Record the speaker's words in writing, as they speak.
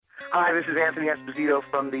Hi, this is Anthony Esposito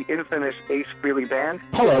from the infamous Ace Frehley Band.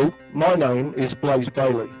 Hello, my name is Blaze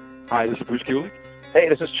Bailey. Hi, this is Bruce Kulick. Hey,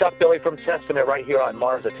 this is Chuck Billy from Testament right here on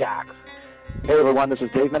Mars Attacks. Hey everyone, this is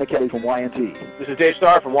Dave Menichetti from YNT. This is Dave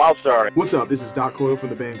Starr from Wildstar. What's up? This is Doc Coyle from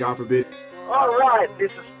the band God Forbid. All right,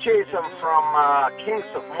 this is Jason from Kings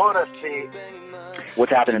of Modesty.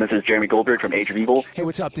 What's happening? This is Jeremy Goldberg from Age of Evil. Hey,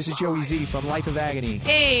 what's up? This is Joey Z from Life of Agony.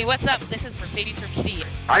 Hey, what's up? This is Mercedes from Kitty.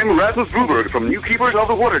 I'm Rasmus Gruberg from New Keepers of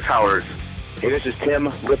the Water Towers. Hey, this is Tim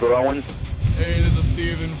Ripper Owens. Hey, this is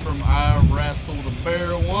Steven from I Wrestled a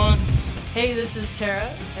Bear Once. Hey, this is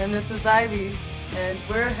Tara, and this is Ivy, and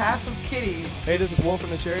we're half of Kitty. Hey, this is Wolf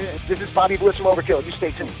from the Chariot. This is Bobby Bliss from Overkill. You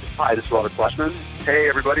stay tuned. Hi, this is Robert Fleshman. Hey,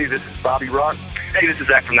 everybody, this is Bobby Rock. Hey, this is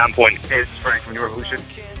Zach from Nonpoint. Hey, this is Frank from New Revolution,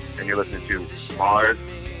 and you're listening to Mars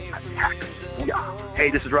Attacks. Yeah.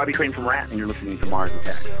 Hey, this is Robbie Crane from Ratt, and you're listening to Mars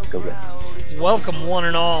Attacks. Go get it. Welcome, one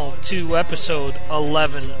and all, to episode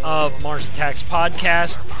 11 of Mars Attacks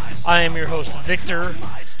podcast. I am your host, Victor,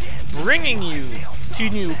 bringing you 2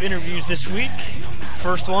 new interviews this week.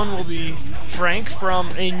 First one will be Frank from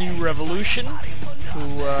Anew Revolution,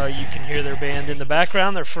 who you can hear their band in the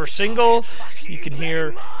background, their first single. You can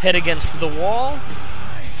hear Head Against the Wall,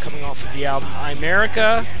 coming off of the album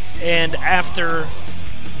Imerica. And after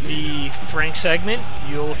the Frank segment,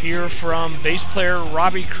 you'll hear from bass player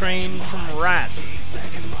Robbie Crane from Ratt.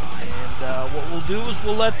 And what we'll do is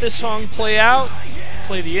we'll let this song play out,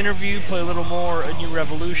 play the interview, play a little more Anew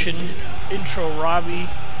Revolution, intro Robbie,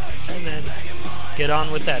 and then get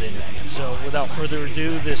on with that interview. So without further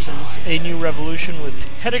ado, this is Anew Revolution with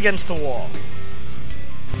Head Against the Wall.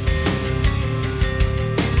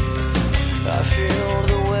 I feel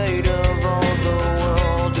the weight of all the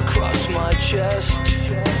world across my chest.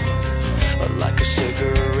 Like a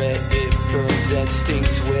cigarette, it burns and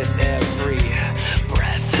stings with every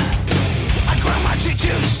breath. I grind my cheek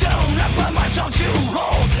to stone, I put my tongue to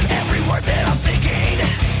roll every word that I'm thinking.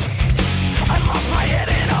 I lost my head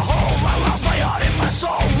in a hole, I lost my heart and my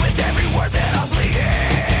soul with every word that I'm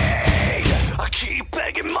bleeding. I keep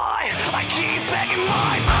begging my I keep banging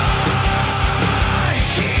my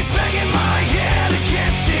head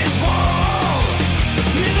against his wall.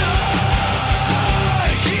 You know,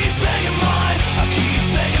 I keep begging my I keep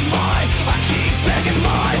begging my head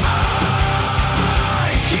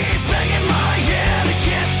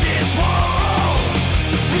against his wall.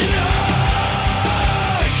 You know,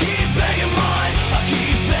 I keep begging my head. I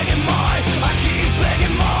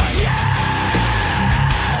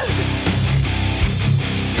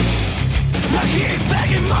keep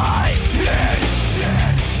begging my head.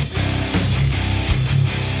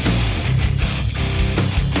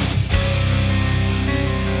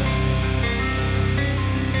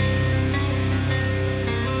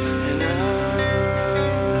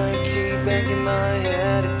 Banging my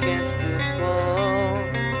head against this wall,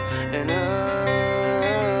 and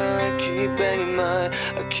I keep banging my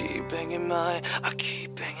I keep banging my head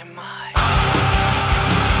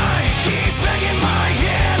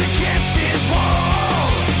against his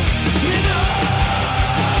wall. You know,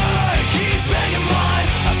 I keep banging my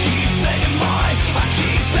I keep banging my I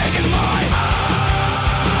keep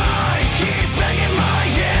banging my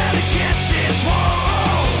head against his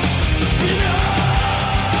wall. You know,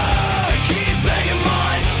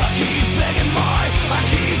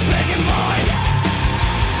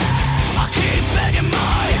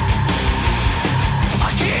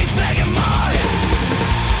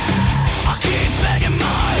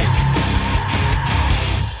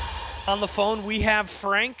 On the phone, we have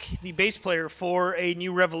Frank, the bass player for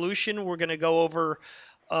Anew Revolution. We're going to go over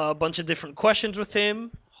a bunch of different questions with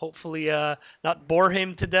him. Hopefully not bore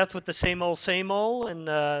him to death with the same old,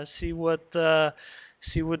 and see what's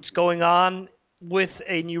going on with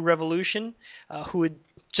Anew Revolution, who had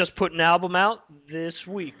just put an album out this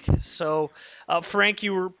week. So, Frank,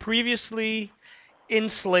 you were previously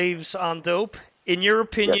in Slaves on Dope. In your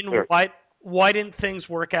opinion, yes, why didn't things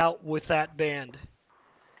work out with that band?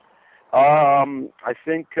 I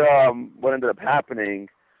think what ended up happening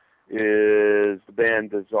is the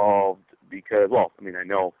band dissolved because, I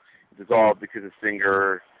know it dissolved because the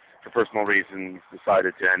singer, for personal reasons,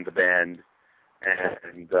 decided to end the band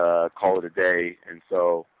and call it a day. And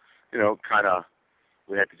so, kind of,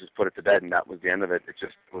 we had to just put it to bed, and that was the end of it. It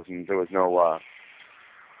just wasn't. There was no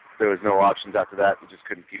options after that. We just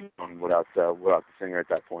couldn't keep going without the singer at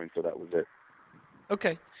that point. So that was it.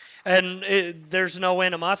 Okay. And there's no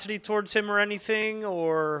animosity towards him or anything,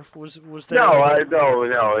 or was there? No. I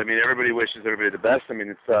mean, everybody wishes everybody the best. I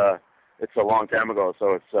mean, it's a long time ago,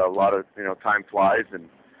 so it's a lot of time flies and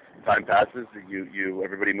time passes.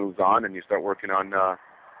 Everybody moves on, and you start working on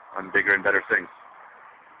bigger and better things.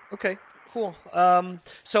 Okay, cool.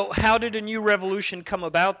 So how did Anew Revolution come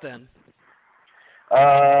about then?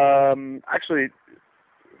 Actually,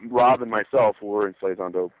 Rob and myself, who were in Slaves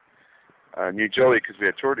on Dope, knew Joey because we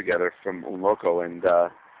had toured together from Un Loco, and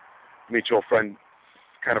mutual friend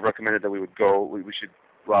kind of recommended that we would go.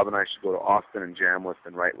 Rob and I should go to Austin and jam with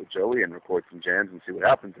and write with Joey and record some jams and see what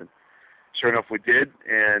happens. And sure enough, we did.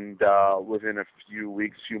 And within a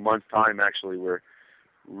few months' time, actually, it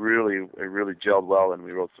really gelled well, and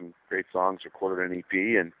we wrote some great songs, recorded an EP,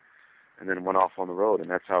 and then went off on the road. And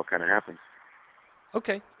that's how it kind of happened.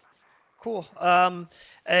 Okay, cool.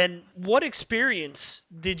 And what experience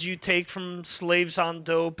did you take from Slaves on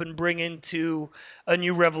Dope and bring into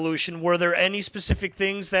Anew Revolution? Were there any specific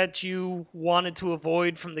things that you wanted to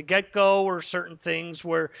avoid from the get-go, or certain things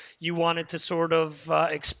where you wanted to sort of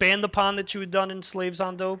expand upon that you had done in Slaves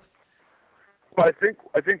on Dope? Well,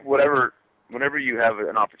 I think whenever you have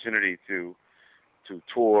an opportunity to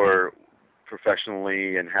tour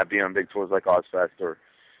professionally and be on big tours like Ozfest, or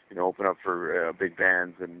open up for big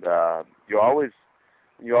bands, and you always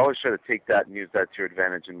try to take that and use that to your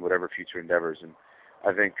advantage in whatever future endeavors. And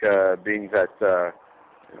I think being that the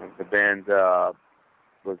band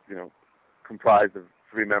was comprised of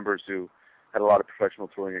 3 members who had a lot of professional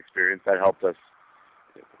touring experience, that helped us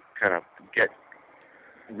kind of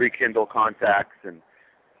rekindle contacts and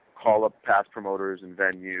call up past promoters and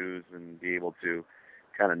venues and be able to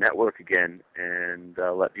kind of network again and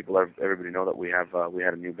let everybody know that we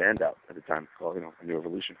had a new band out at the time called Anew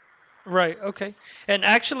Revolution. Right. Okay. And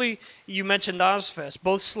actually, you mentioned Ozfest.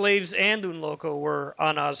 Both Slaves and Un Loco were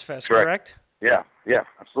on Ozfest, correct? Yeah,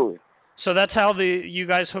 absolutely. So that's how you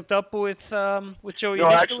guys hooked up with Joey. No,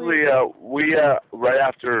 actually, we right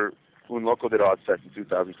after Un Loco did Ozfest in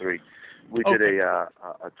 2003, we did a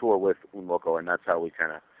tour with Un Loco, and that's how we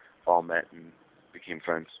kind of all met and became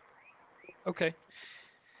friends. Okay.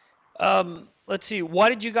 Let's see. Why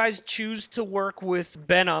did you guys choose to work with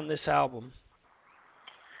Ben on this album?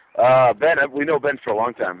 Ben, we know Ben for a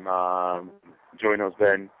long time. Joey knows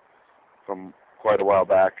Ben from quite a while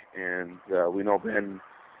back, and we know Ben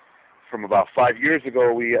from about 5 years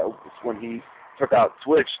ago. When he took out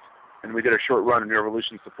Switched, and we did a short run, and Anew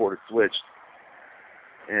Revolution supported Switched,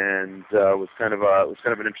 and it was kind of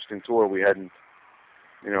an interesting tour. We hadn't,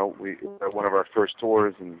 we were one of our first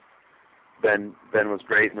tours, and Ben was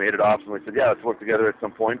great, and we hit it off, and we said, yeah, let's work together at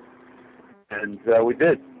some point, and we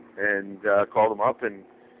did, and called him up, and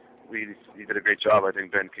he did a great job. I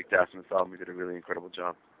think Ben kicked ass in this album. He did a really incredible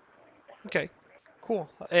job. Okay, cool.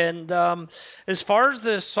 And as far as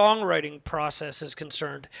the songwriting process is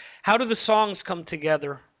concerned, how do the songs come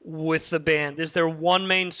together with the band? Is there one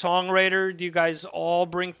main songwriter? Do you guys all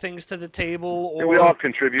bring things to the table? Or? We all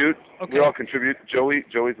contribute. Okay. We all contribute. Joey's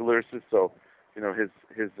a lyricist, so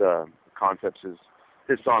his concepts,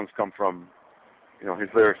 his songs come from, his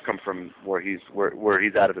lyrics come from where he's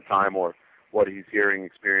at the time, or what he's hearing,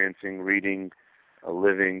 experiencing, reading,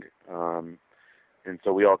 living, and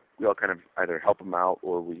so we all kind of either help him out,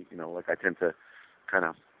 or we, I tend to kind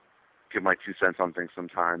of give my 2 cents on things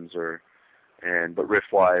sometimes, but riff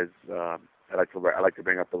wise, I like to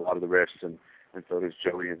bring up a lot of the riffs, and so does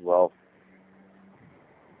Joey as well.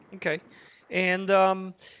 Okay. And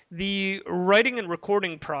the writing and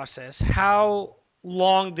recording process, how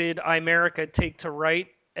long did Imerica take to write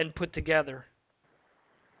and put together?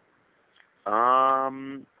 I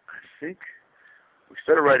think we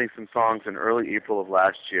started writing some songs in early April of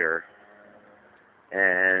last year,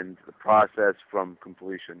 and the process from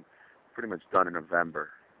completion pretty much done in November.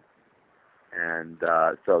 And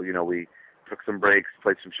so we took some breaks,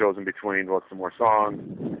 played some shows in between, wrote some more songs,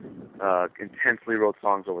 intensely wrote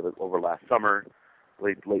songs over last summer,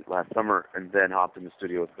 late last summer, and then hopped in the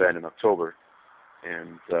studio with Ben in October,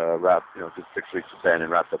 and wrapped, did 6 weeks with Ben and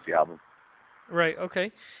wrapped up the album. Right.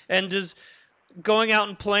 Okay. And does going out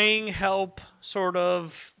and playing help sort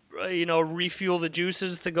of refuel the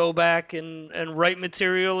juices to go back and write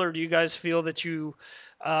material, or do you guys feel that you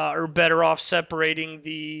are better off separating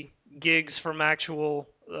the gigs from actual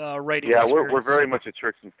writing? Yeah, we're very much a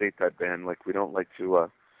church and state type band. Like, we don't like to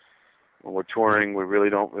when we're touring, we really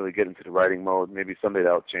don't get into the writing mode. Maybe someday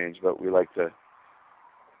that'll change, but we like to.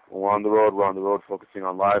 When we're on the road focusing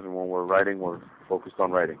on live, and when we're writing, we're focused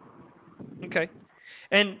on writing. Okay.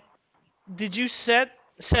 And did you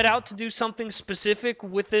set out to do something specific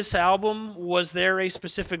with this album? Was there a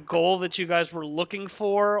specific goal that you guys were looking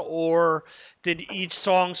for, or did each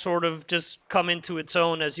song sort of just come into its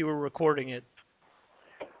own as you were recording it?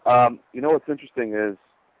 What's interesting is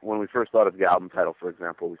when we first thought of the album title, for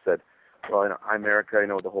example, we said, well,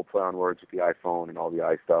 Imerica, the whole play on words with the iPhone and all the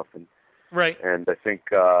I stuff, and right. And I think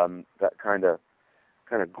that kind of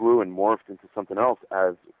kind of grew and morphed into something else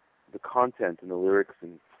as the content and the lyrics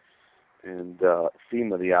and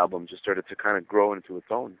theme of the album just started to kind of grow into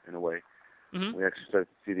its own in a way. Mm-hmm. We actually started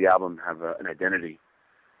to see the album have an identity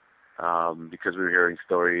because we were hearing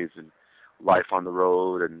stories and life on the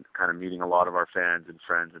road and kind of meeting a lot of our fans and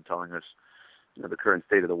friends and telling us, you know, the current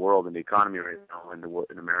state of the world and the economy right now. And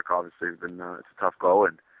in America, obviously, it's been it's a tough go,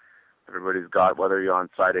 and everybody's got, whether you're on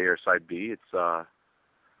side A or side B, it's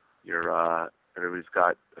everybody's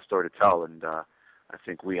got a story to tell, and I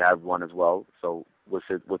think we have one as well. So with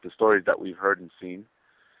the stories that we've heard and seen,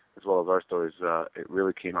 as well as our stories, it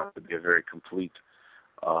really came out to be a very complete,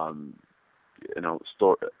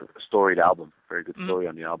 storied album. Very good story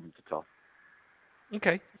on the album to tell.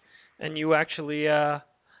 Okay, and you actually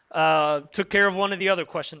took care of one of the other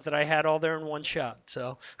questions that I had all there in one shot.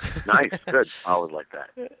 So nice, good. I always like that.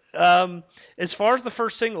 As far as the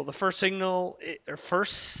first single, is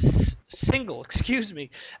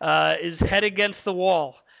 "Head Against the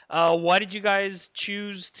Wall." Why did you guys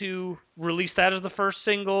choose to release that as the first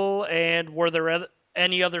single, and were there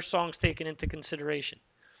any other songs taken into consideration?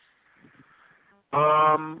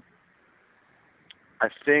 I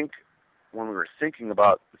think when we were thinking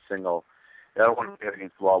about the single, I don't want to Head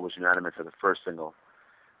Against the Wall was unanimous for the first single,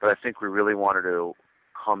 but I think we really wanted to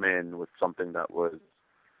come in with something that was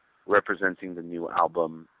representing the new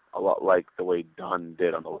album, a lot like the way Dunn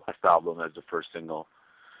did on the last album as the first single.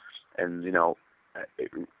 And, you know,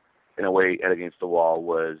 in a way, Head Against the Wall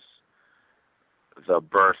was the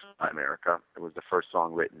birth of America. It was the first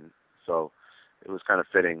song written, so it was kind of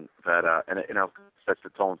fitting that, and it, sets the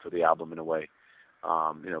tone for the album in a way.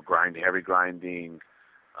 Heavy grinding,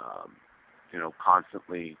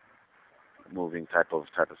 constantly moving type of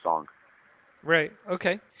song. Right.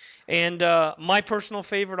 Okay. And my personal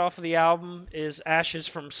favorite off of the album is "Ashes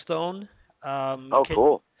from Stone."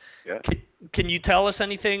 Cool. Yeah. Can you tell us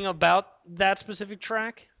anything about that specific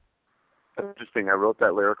track? Interesting. I wrote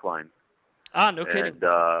that lyric line. No kidding. And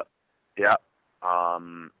I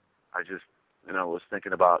just was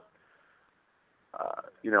thinking about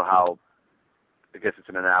how, I guess it's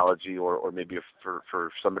an analogy or maybe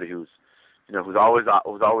for somebody who's always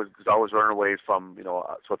running away from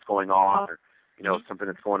what's going on, or something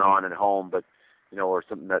that's going on at home, but or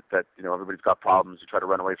something that everybody's got problems. You try to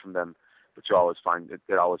run away from them, but you always find it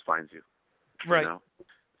always finds you. Right.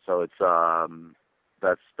 So it's that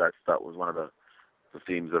was one of the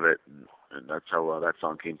themes of it, and that's how that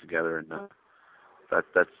song came together, and I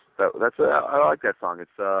like that song.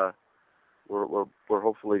 It's we're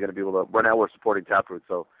hopefully going to be able to. Right now we're supporting Taproot,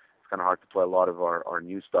 so it's kind of hard to play a lot of our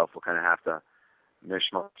new stuff. We'll kind of have to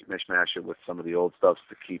mishmash it with some of the old stuff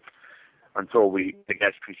to keep until we, I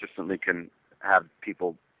guess, consistently can have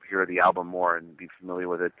people hear the album more and be familiar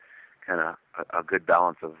with it. Kind of a good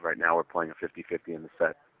balance of right now we're playing a 50-50 in the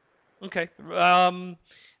set. Okay.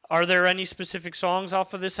 Are there any specific songs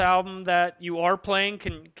off of this album that you are playing?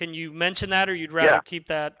 Can you mention that, or you'd rather keep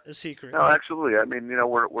that a secret? No, absolutely. I mean,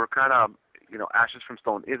 we're kind of, Ashes from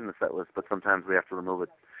Stone is in the set list, but sometimes we have to remove it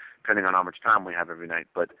depending on how much time we have every night.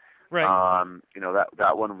 But right.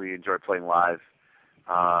 That one we enjoy playing live.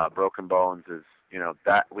 Broken Bones is,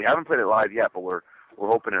 that we haven't played it live yet, but we're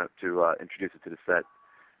hoping to introduce it to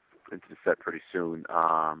into the set pretty soon.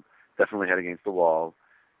 Definitely Head Against the Wall.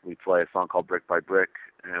 We play a song called Brick by Brick,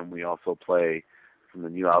 and we also play from the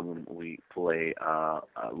new album. We play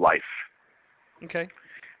Life. Okay.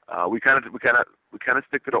 We kind of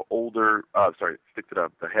stick to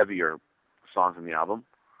the heavier songs in the album.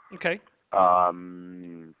 Okay. I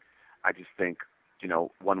just think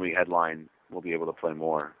when we headline, we'll be able to play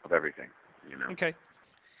more of everything. Okay.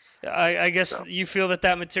 I guess you feel that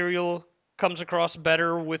material comes across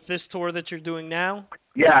better with this tour that you're doing now?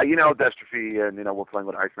 Yeah, Dystrophy, and we're playing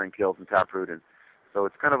with Iceman Kills and Taproot, and so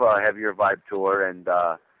it's kind of a heavier vibe tour, and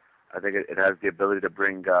I think it has the ability to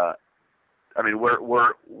bring. Our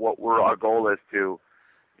goal is to,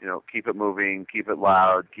 keep it moving, keep it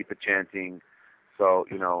loud, keep it chanting. So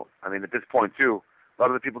at this point too, a lot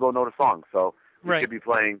of the people don't know the song, so we could be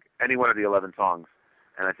playing any one of the 11 songs,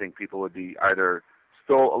 and I think people would be either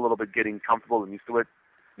still a little bit getting comfortable and used to it.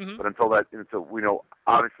 Mm-hmm. But until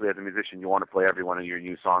obviously as a musician, you want to play every one of your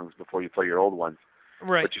new songs before you play your old ones.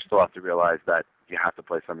 Right. But you still have to realize that you have to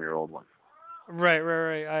play some of your old ones. Right.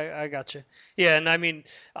 I got you. Yeah, and I mean,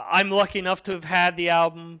 I'm lucky enough to have had the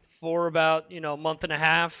album for about, a month and a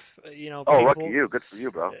half. Lucky you. Good for you,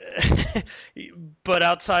 bro. But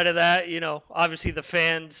outside of that, obviously the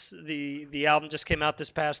fans, the album just came out this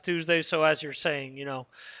past Tuesday, so as you're saying,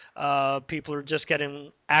 people are just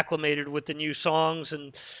getting acclimated with the new songs,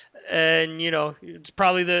 and it's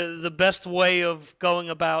probably the best way of going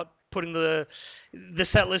about putting the the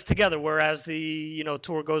set list together. Whereas the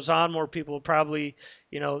tour goes on, more people will probably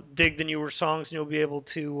dig the newer songs, and you'll be able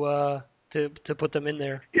to put them in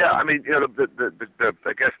there. Yeah, I mean, the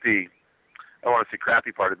I guess the I don't want to say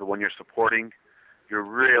crappy part is that when you're supporting, you're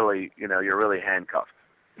really handcuffed.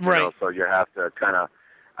 Right. So you have to kind of.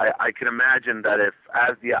 I can imagine that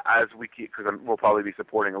as we keep, because we'll probably be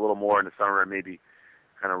supporting a little more in the summer and maybe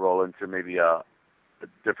kind of roll into maybe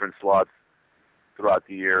different slots throughout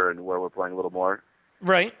the year and where we're playing a little more.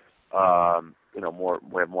 Right. We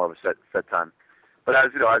have more of a set time. But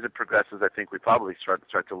as it progresses, I think we probably start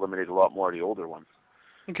to eliminate a lot more of the older ones.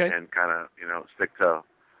 Okay. And kind of stick to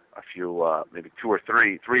a few, maybe two or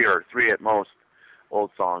three at most old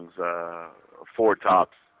songs, 4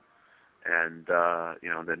 tops. And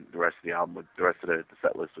then the rest of the album, the rest of the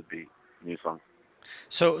set list would be new songs.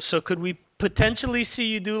 So could we potentially see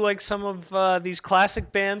you do like some of these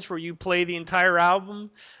classic bands where you play the entire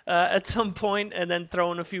album at some point and then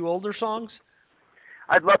throw in a few older songs?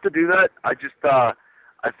 I'd love to do that. I just I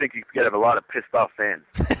think you could have a lot of pissed off fans.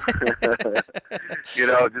 Just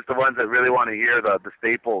the ones that really want to hear the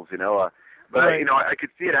staples. But right. I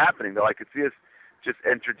could see it happening though. I could see us just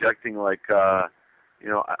interjecting like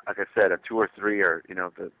like I said, a 2 or 3 or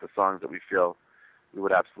the songs that we feel we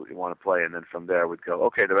would absolutely want to play, and then from there we'd go,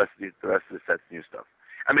 okay, the rest of the set's new stuff.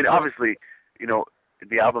 I mean, obviously,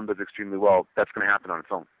 the album does extremely well. That's going to happen on its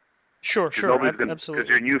own. Sure, absolutely. Because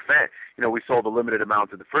you're a new fan. We sold a limited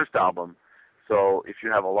amount of the first album, so if you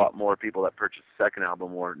have a lot more people that purchase the second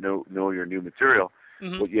album or know your new material,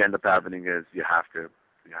 what you end up happening is you have to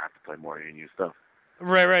play more of your new stuff.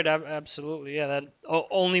 Right, absolutely. Yeah, that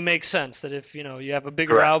only makes sense that if, you have a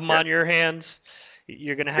bigger album on your hands,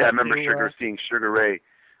 you're going to have to... Yeah, I remember seeing Sugar Ray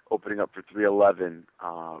opening up for 311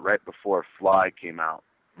 right before Fly came out.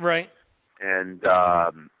 Right. And I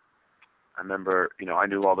remember, I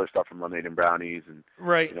knew all their stuff from Lemonade and Brownies and,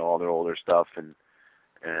 all their older stuff, and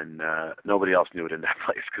nobody else knew it in that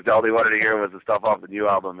place because all they wanted to hear was the stuff off the new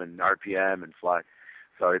album and RPM and Fly.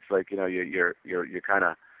 So it's like, you're kind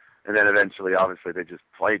of... And then eventually, obviously, they just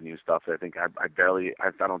played new stuff. I think I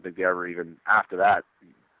don't think they ever even, after that,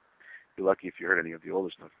 you're lucky if you heard any of the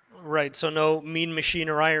older stuff. Right, so no Mean Machine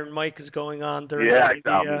or Iron Mike is going on during Mean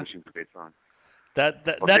Machine's a great song. That's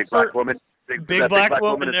Big Black Woman. Big Black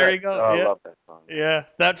Woman, there you go. Oh, I love that song. Yeah,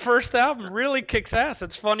 that first album really kicks ass.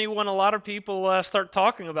 It's funny when a lot of people start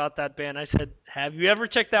talking about that band. I said, have you ever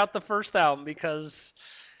checked out the first album? Because...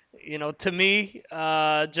 to me,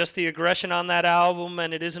 just the aggression on that album,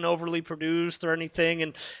 and it isn't overly produced or anything,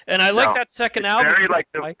 and I like that second album. It's very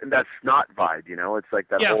like that snot vibe, It's like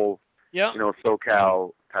that whole,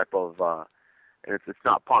 SoCal type of, and it's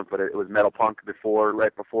not punk, but it was metal punk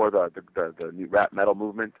right before the new rap metal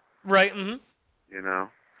movement. Right. Mm-hmm.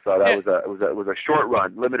 So that was a short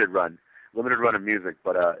run, limited run of music,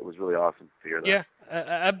 but it was really awesome to hear that. Yeah.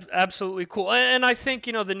 Absolutely cool. And I think,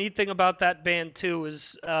 the neat thing about that band, too, is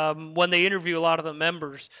when they interview a lot of the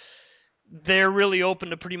members, they're really open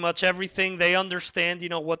to pretty much everything. They understand,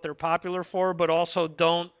 what they're popular for, but also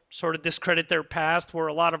don't sort of discredit their past where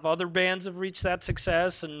a lot of other bands have reached that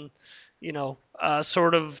success and,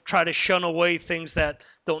 sort of try to shun away things that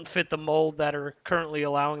don't fit the mold that are currently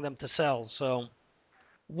allowing them to sell. So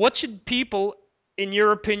what should people, in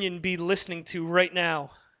your opinion, be listening to right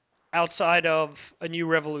now outside of A New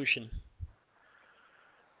Revolution?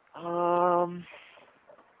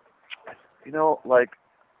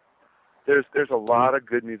 There's a lot of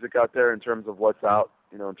good music out there in terms of what's out,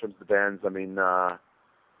 in terms of the bands. I mean,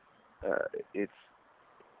 it's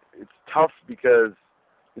tough because,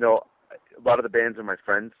 a lot of the bands are my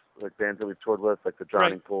friends, like bands that we've toured with, like the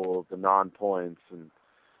Drowning Pools, the Non-Points, and,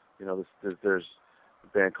 there's a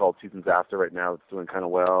band called Seasons After right now that's doing kind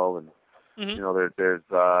of well, and there's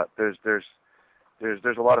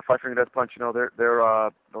a lot of Five Finger Death Punch. They're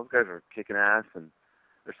those guys are kicking ass, and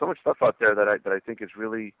there's so much stuff out there that I think is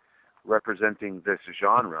really representing this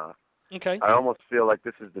genre. Okay. I almost feel like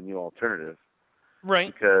this is the new alternative.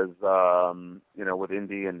 Right. Because with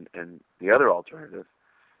indie and the other alternatives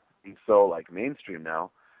being so like mainstream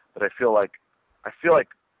now, but I feel like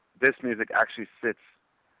this music actually sits,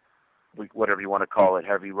 whatever you want to call it,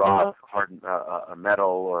 heavy rock, hard metal,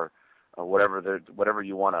 or whatever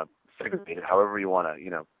you want to segregate it, however you want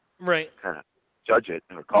to, kind of judge it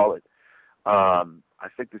or call it. I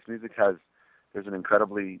think this music there's an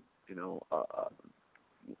incredibly,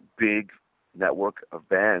 big network of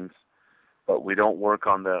bands, but we don't work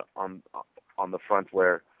on the front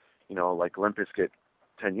where, like Limp Bizkit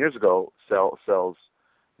 10 years ago sells,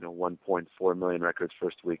 1.4 million records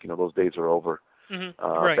first week. Those days are over.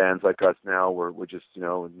 Mm-hmm. Bands like us now, we're just,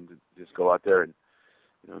 just go out there and,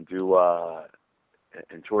 do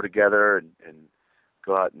tour together and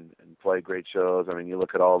go out and play great shows. I mean, you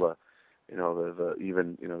look at all the,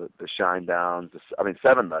 the Shine Downs.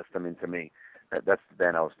 Seven Dust. I mean, to me, that's the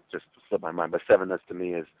band I was just slipped my mind. But Seven Dust to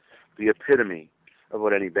me is the epitome of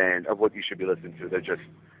what you should be listening to. They're just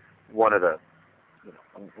one of the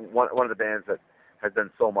bands that has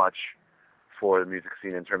done so much for the music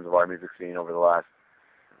scene in terms of our music scene over the last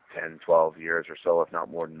 10, 12 years or so, if not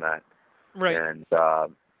more than that. Right. And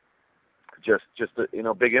just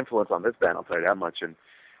a big influence on this band, I'll tell you that much. And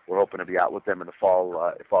we're hoping to be out with them in the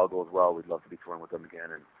fall. If all goes well, we'd love to be touring with them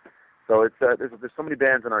again. And so it's there's so many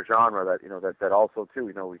bands in our genre that also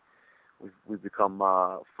too we've become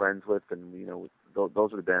friends with, and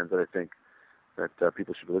those are the bands that I think that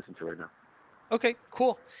people should be listening to right now. Okay,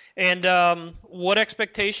 cool. And what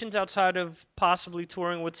expectations outside of possibly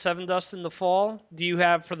touring with Seven Dust in the fall do you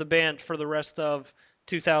have for the band for the rest of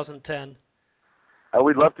 2010?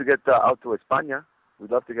 We'd love to get out to España.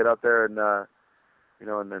 We'd love to get out there and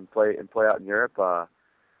and then play out in Europe.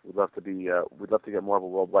 We'd love to get more of a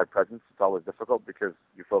worldwide presence. It's always difficult because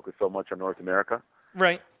you focus so much on North America.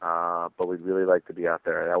 Right. But we'd really like to be out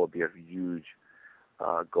there. That would be a huge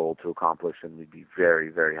goal to accomplish, and we'd be very,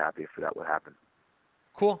 very happy if that would happen.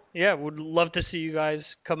 Cool. Yeah, would love to see you guys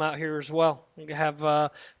come out here as well. We have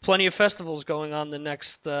plenty of festivals going on the next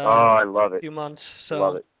I love it. few months. So.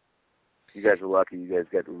 Love it. You guys are lucky. You guys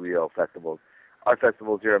get real festivals. Our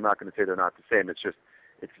festivals here, I'm not going to say they're not the same. It's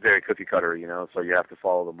very cookie cutter, so you have to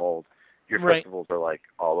follow the mold. Your festivals are like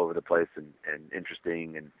all over the place and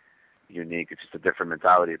interesting and unique. It's just a different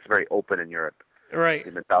mentality. It's very open in Europe. Right.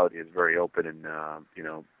 The mentality is very open, and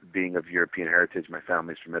being of European heritage, my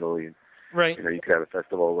family's from Italy. And, right. You could have a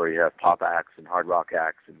festival where you have pop acts and hard rock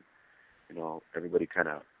acts, and everybody kind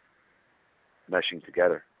of meshing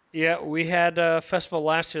together. Yeah, we had a festival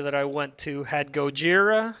last year that I went to. Had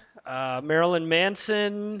Gojira, Marilyn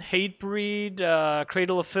Manson, Hatebreed,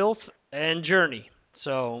 Cradle of Filth, and Journey.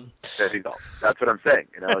 So there you go. That's what I'm saying.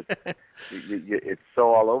 It's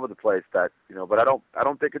so all over the place that but I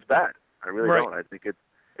don't think it's bad. I really don't. I think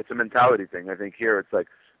it's a mentality thing. I think here it's like,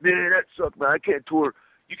 man, that sucks, man. I can't tour.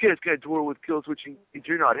 You guys can't tour with Killswitch and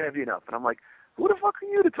you're not heavy enough. And I'm like, who the fuck are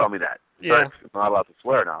you to tell me that? Yeah. Sorry, I'm not allowed to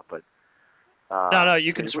swear now, but. No,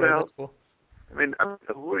 you can swear. That's cool. I mean,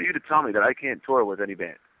 who are you to tell me that I can't tour with any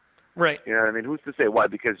band? Right. You know what I mean? Who's to say why?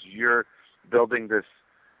 Because you're building this,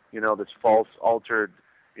 this false, altered,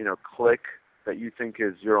 clique that you think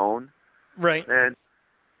is your own. Right. And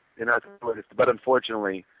but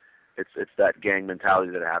unfortunately, it's that gang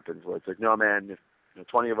mentality that happens where it's like, no man, if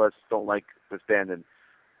 20 of us don't like this band, and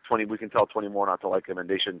 20 we can tell 20 more not to like them, and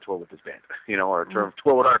they shouldn't tour with this band, or tour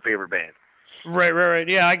with our favorite band. Right.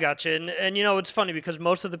 Yeah, I got you. And it's funny because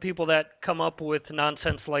most of the people that come up with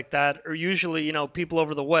nonsense like that are usually, people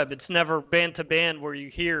over the web. It's never band to band where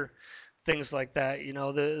you hear things like that.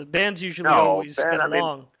 The bands usually always get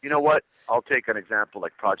along. You know what? I'll take an example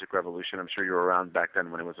like Project Revolution. I'm sure you were around back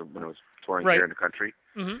then when it was touring here in the country.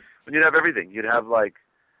 Mm-hmm. When you'd have everything. You'd have like,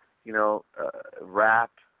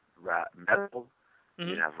 rap, metal. Mm-hmm.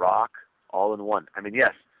 You'd have rock, all in one. I mean,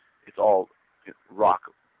 yes, it's all rock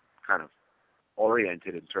kind of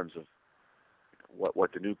oriented in terms of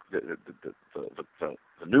what the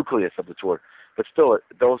nucleus of the tour, but still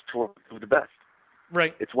those tours are the best.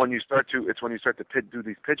 Right. It's when you start to do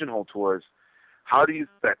these pigeonhole tours. How do you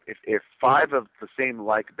expect if 5 of the same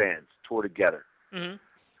like bands tour together? Mm-hmm.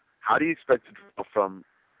 How do you expect to draw from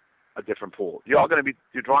a different pool? You're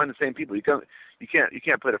drawing the same people. You can't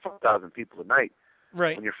play to 5,000 people a night.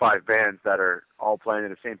 Right. When you're 5 bands that are all playing to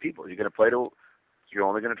the same people, you're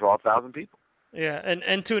only going to draw 1,000 people. Yeah,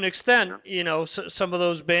 and to an extent, some of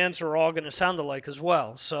those bands are all going to sound alike as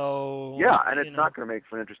well. So yeah, and it's not going to make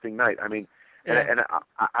for an interesting night. I mean, and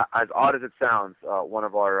as odd as it sounds, one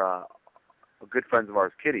of our good friends of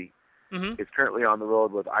ours, Kitty, is currently on the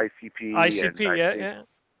road with ICP. Yeah.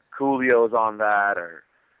 Coolio's on that, or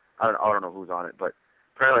I don't know who's on it, but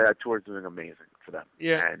apparently that tour is doing amazing for them.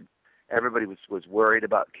 Yeah, and everybody was worried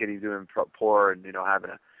about Kitty doing poor and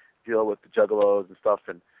having to deal with the juggalos and stuff,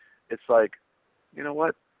 and it's like. You know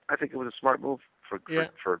what? I think it was a smart move for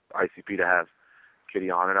ICP to have Kitty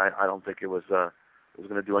on it. I don't think it was going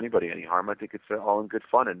to do anybody any harm. I think it's all in good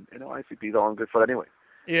fun, and ICP is all in good fun anyway.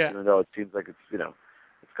 Yeah. Even though it seems like it's it's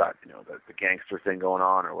got the gangster thing going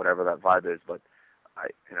on or whatever that vibe is, but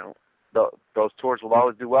those tours will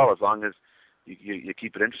always do well as long as you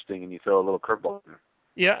keep it interesting and you throw a little curveball in there.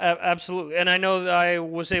 Yeah, absolutely. And I know that I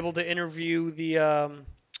was able to interview the.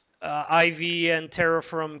 Ivy and Tara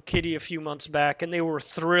from Kitty a few months back, and they were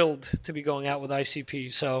thrilled to be going out with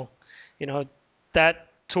ICP. So, that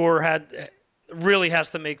tour had really has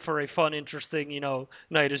to make for a fun, interesting,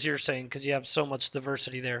 night, as you're saying, because you have so much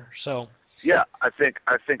diversity there. So. Yeah, I think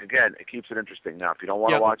again, it keeps it interesting. Now, if you don't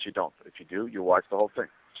want to watch, you don't. If you do, you watch the whole thing.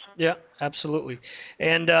 Yeah, absolutely.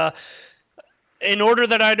 And in order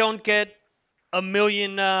that I don't get a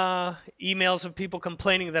million emails of people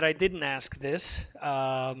complaining that I didn't ask this,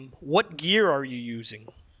 what gear are you using?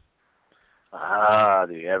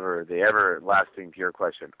 The everlasting gear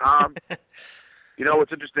question.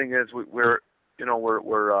 What's interesting is we've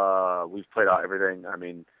played out everything. I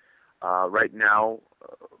mean, right now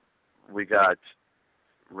we got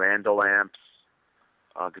Randall amps,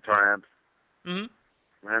 guitar amps. Mm-hmm.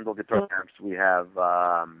 Randall guitar amps. We have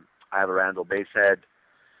I have a Randall bass head.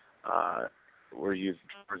 We're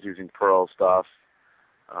using Pearl stuff,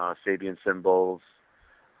 Sabian cymbals.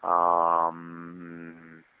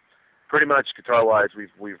 Pretty much guitar-wise,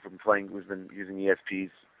 we've been using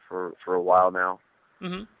ESPs for a while now.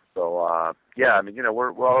 Mm-hmm. So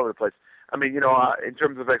we're all over the place. I mean, in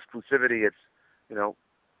terms of exclusivity, it's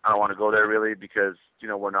I don't want to go there really because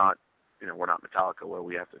we're not Metallica where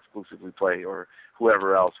we have to exclusively play, or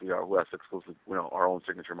whoever else we are who has exclusive our own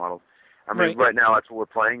signature models. I mean, right now that's what we're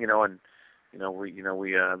playing, and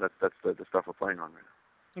that's the stuff we're playing on right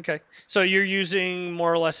now. Okay, so you're using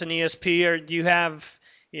more or less an ESP, or do you have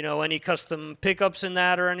any custom pickups in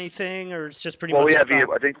that or anything, or it's just pretty much? Well, we have.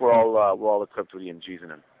 I think we're all equipped with EMGs in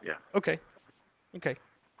them. Yeah. Okay,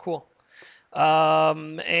 cool.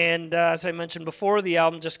 And as I mentioned before, the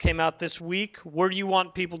album just came out this week. Where do you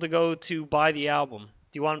want people to go to buy the album?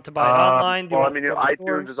 Do you want them to buy it online?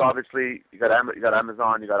 iTunes is obviously, you got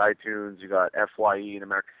Amazon, you got iTunes, you got FYE in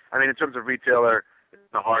America. I mean, in terms of retailer,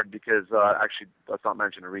 it's not hard because actually, let's not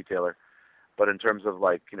mention a retailer. But in terms of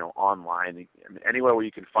online, anywhere where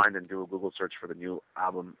you can find and do a Google search for the new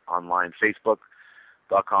album online,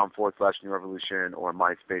 Facebook.com/New Revolution or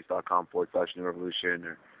MySpace.com/New Revolution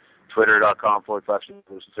or Twitter.com/New Revolution.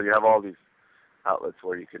 So you have all these outlets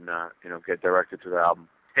where you can get directed to the album.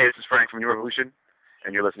 Hey, this is Frank from New Revolution,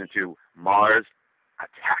 and you're listening to Mars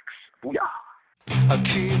Attacks. Booyah! I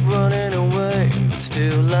keep running away, but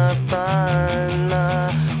still I find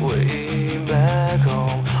my way back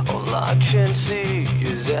home. All I can see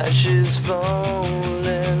is ashes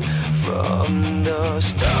falling from the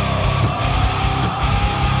stars.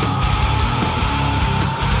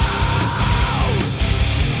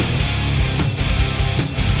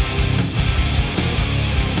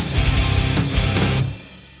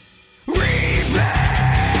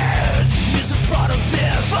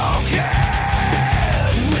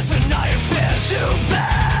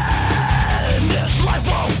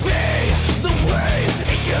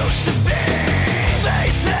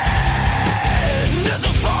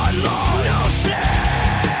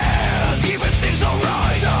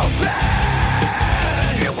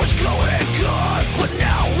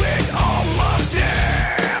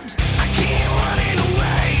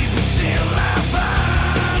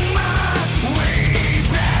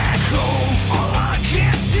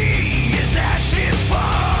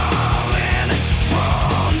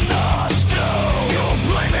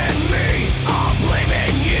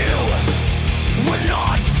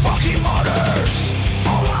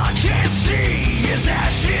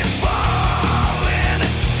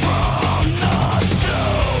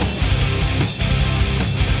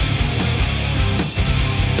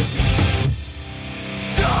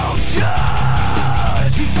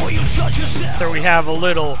 There we have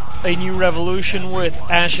a New Revolution with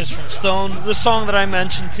Ashes from Stone. The song that I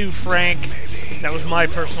mentioned to Frank, that was my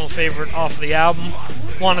personal favorite off the album.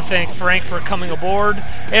 Want to thank Frank for coming aboard,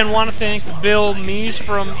 and want to thank Bill Mees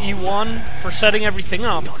from E1 for setting everything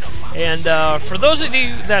up. And for those of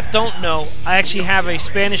you that don't know, I actually have a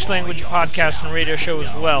Spanish language podcast and radio show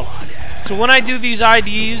as well. So when I do these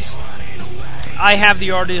IDs, I have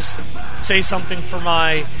the artist say something for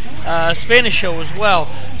my Spanish show as well.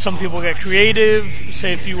 Some people get creative,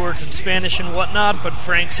 say a few words in Spanish and whatnot, but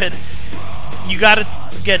Frank said, you got to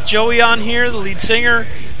get Joey on here, the lead singer.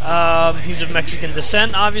 He's of Mexican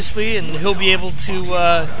descent, obviously, and he'll be able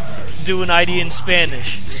to do an ID in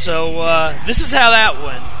Spanish. So this is how that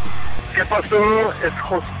went. ¿Qué pasó? Es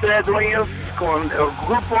José Dueñas con el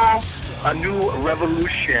grupo Anew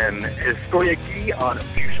Revolution. Estoy aquí on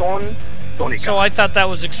Fusion. So I thought that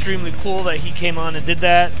was extremely cool that he came on and did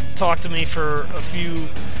that, talked to me for a few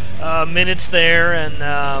minutes there, and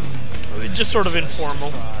just sort of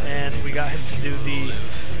informal, and we got him to do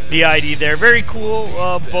the ID there. Very cool,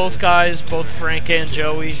 both guys, both Frank and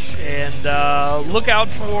Joey, and look out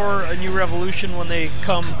for a New Revolution when they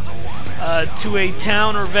come to a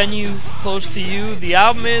town or venue close to you. The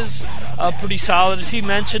album is pretty solid, as he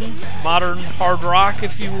mentioned. Modern hard rock,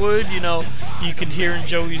 if you would. You know, you could hear in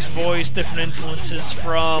Joey's voice different influences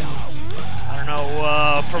from, I don't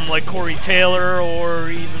know, from like Corey Taylor or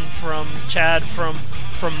even from Chad from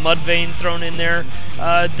Mudvayne thrown in there.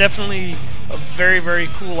 Definitely a very, very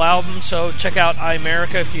cool album, so check out I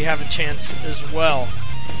America if you have a chance as well.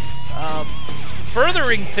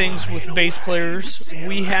 Furthering things with bass players,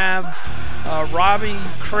 we have Robbie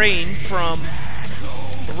Crane from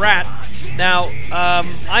Ratt. Now,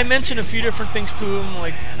 I mentioned a few different things to him,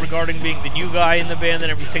 like regarding being the new guy in the band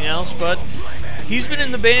and everything else, but he's been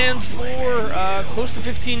in the band for close to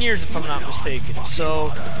 15 years, if I'm not mistaken. So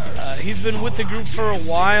he's been with the group for a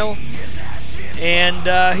while,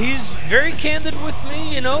 and he's very candid with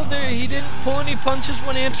me. You know, he didn't pull any punches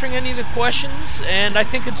when answering any of the questions, and I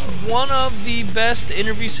think it's one of the best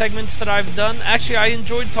interview segments that I've done. Actually, I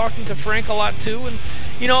enjoyed talking to Frank a lot too, and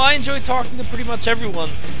you know, I enjoy talking to pretty much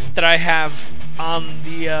everyone that I have on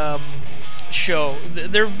the show.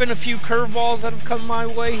 There have been a few curveballs that have come my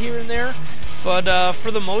way here and there, but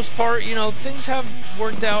for the most part, you know, things have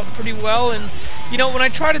worked out pretty well. And, you know, when I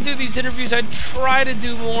try to do these interviews, I try to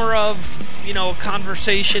do more of, you know, a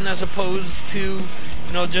conversation as opposed to,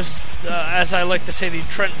 you know, just, as I like to say, the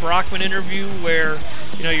Trent Brockman interview where,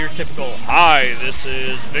 you know, your typical, hi, this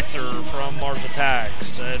is Victor from Mars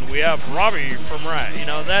Attacks, and we have Robbie from Ratt, you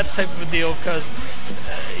know, that type of a deal, because,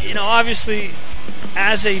 you know, obviously,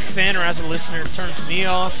 as a fan or as a listener, it turns me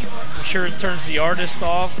off. I'm sure it turns the artist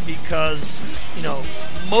off because, you know,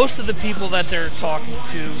 most of the people that they're talking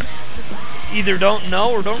to either don't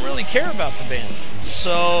know or don't really care about the band.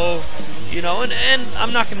 So, you know, and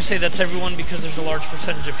I'm not going to say that's everyone, because there's a large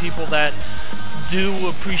percentage of people that do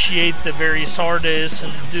appreciate the various artists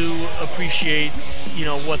and do appreciate, you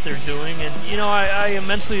know, what they're doing. And, you know, I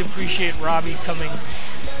immensely appreciate Robbie coming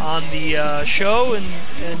on the show and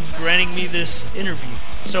granting me this interview.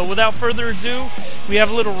 So without further ado, we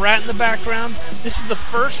have a little Ratt in the background. This is the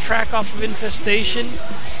first track off of Infestation.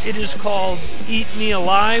 It is called Eat Me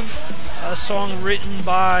Alive, a song written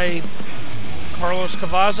by Carlos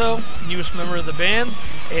Cavazzo, newest member of the band.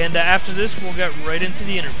 And after this, we'll get right into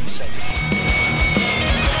the interview segment.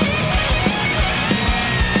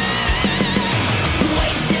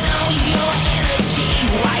 Wasting all your energy,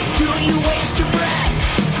 why do you waste your breath?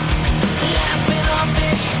 Laughing off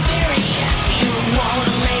experience, you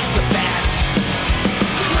wanna make a bet.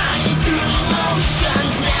 Crying through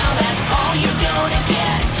emotions, now that's all you're gonna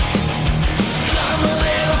get. Come a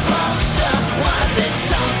little closer, was it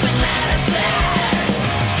something that I said?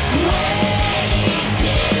 Wait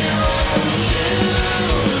till you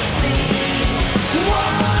see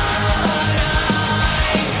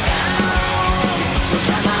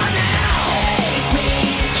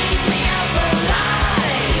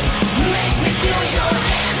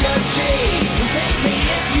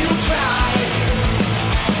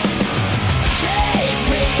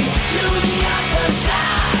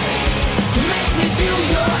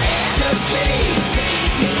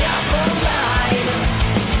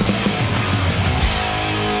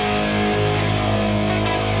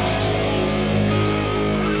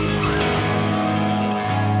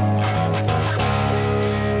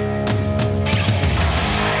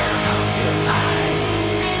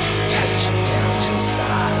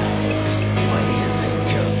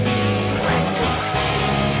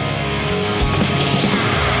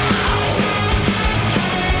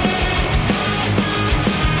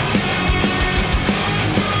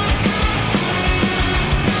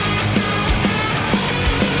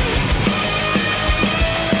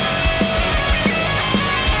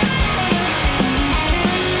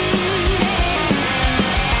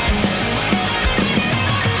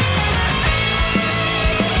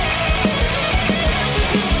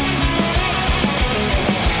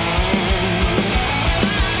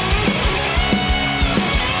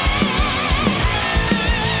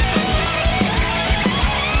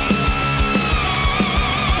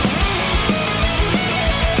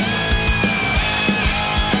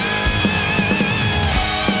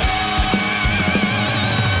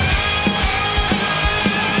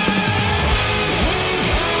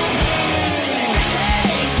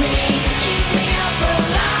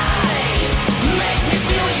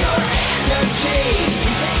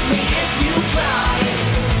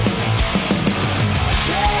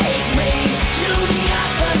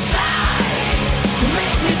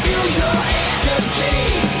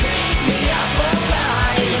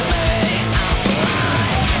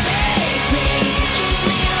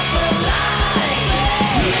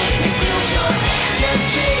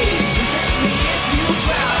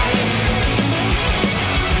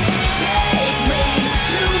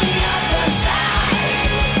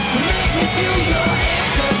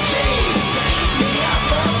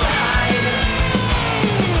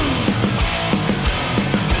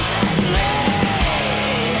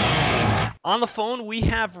On the phone, we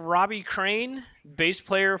have Robbie Crane, bass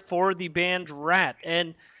player for the band Ratt,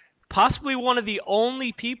 and possibly one of the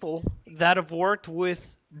only people that have worked with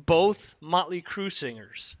both Motley Crue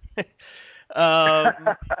singers.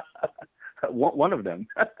 One of them.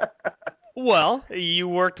 Well, you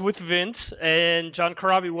worked with Vince, and John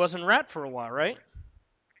Corabi was in Ratt for a while, right?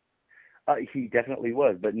 He definitely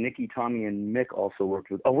was, but Nicky, Tommy, and Mick also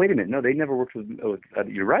worked with... Oh, wait a minute. No, they never worked with... Oh,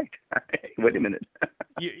 you're right. Wait a minute.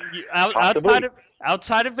 Outside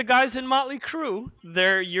of the guys in Motley Crue,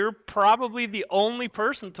 you're probably the only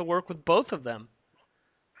person to work with both of them.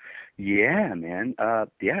 Yeah, man.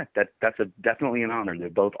 That's definitely an honor. They're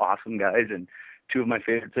both awesome guys and two of my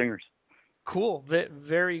favorite singers. Cool.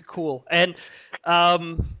 Very cool. And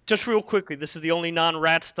just real quickly, this is the only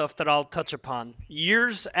non-Ratt stuff that I'll touch upon.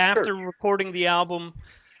 Years after recording the album,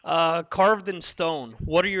 Carved in Stone,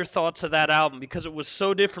 what are your thoughts of that album? Because it was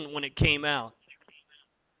so different when it came out.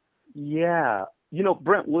 Yeah.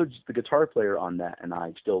 Brent Woods, the guitar player on that, and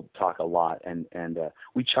I still talk a lot, and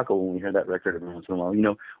we chuckle when we hear that record every once in a while.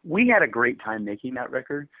 We had a great time making that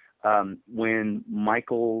record. When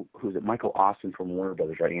Michael Austin from Warner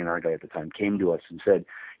Brothers, right, A&R guy at the time, came to us and said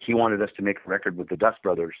he wanted us to make a record with the Dust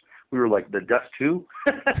Brothers, we were like, the Dust who?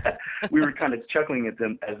 We were kind of chuckling at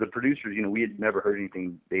them as the producers. We had never heard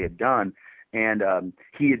anything they had done. And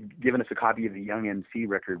he had given us a copy of the Young MC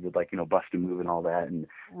record with, Bust a Move and all that, and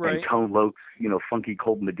Tone Loc's, Funky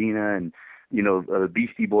Cold Medina, and,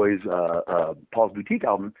 Beastie Boys, Paul's Boutique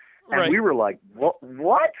album. And we were like,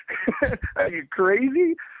 what? Are you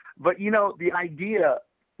crazy? But, the idea,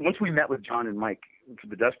 once we met with John and Mike,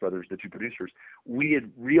 the Dust Brothers, the two producers, we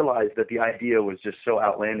had realized that the idea was just so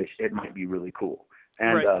outlandish, it might be really cool.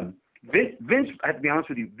 And Vince, I have to be honest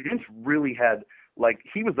with you, Vince really had,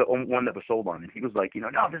 he was the only one that was sold on it. He was like, no,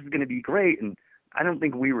 this is going to be great. And I don't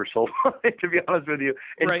think we were sold on it, to be honest with you,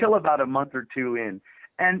 until about a month or two in.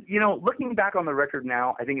 And, looking back on the record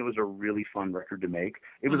now, I think it was a really fun record to make.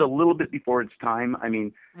 It was a little bit before its time. I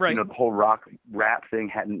mean, the whole rock rap thing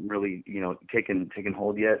hadn't really, taken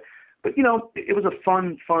hold yet. But, it was a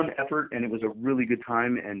fun effort, and it was a really good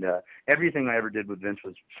time. And everything I ever did with Vince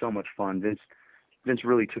was so much fun. Vince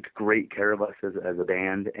really took great care of us as a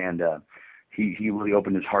band, and he really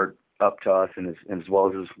opened his heart up to us and as well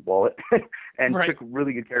as his wallet, and took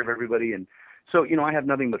really good care of everybody. And so, I have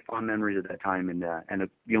nothing but fond memories of that time. And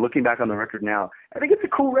looking back on the record now, I think it's a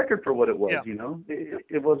cool record for what it was.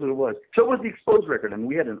 It was what it was. So it was the Exposed record, and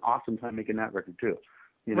we had an awesome time making that record too.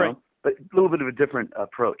 But a little bit of a different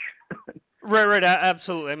approach. Right,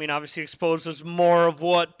 absolutely. I mean, obviously, Exposed is more of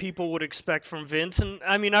what people would expect from Vince. And,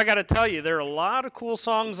 I mean, I got to tell you, there are a lot of cool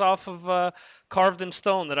songs off of Carved in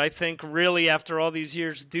Stone that I think really, after all these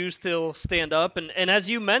years, do still stand up. And as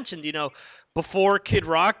you mentioned, before Kid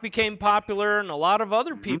Rock became popular and a lot of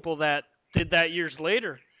other people that did that years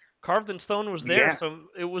later, Carved in Stone was there. Yeah. So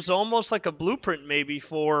it was almost like a blueprint maybe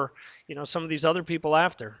for, some of these other people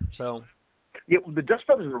after. So... Yeah, the Dust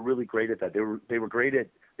Brothers were really great at that. They were great at.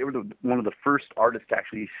 They were one of the first artists to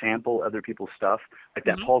actually sample other people's stuff. Like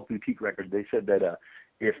that Paul's Boutique record, they said that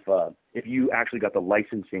if you actually got the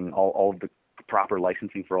licensing, all of the proper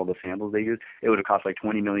licensing for all the samples they used, it would have cost like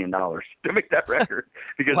 $20 million to make that record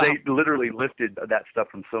because they literally lifted that stuff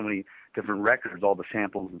from so many different records, all the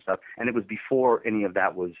samples and stuff, and it was before any of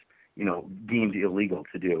that was deemed illegal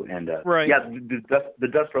to do. And the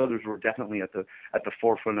Dust Brothers were definitely at the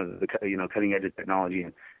forefront of the cutting edge of technology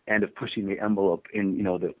and of pushing the envelope in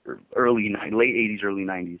the late 80s, early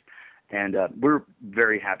 90s. And we're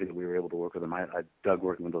very happy that we were able to work with them. I dug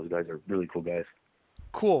working with those guys. They're really cool guys.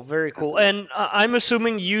 Cool, very cool. And I'm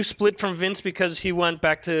assuming you split from Vince because he went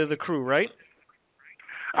back to the Crew, right?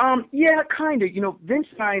 Yeah, kind of. Vince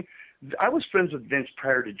and I was friends with Vince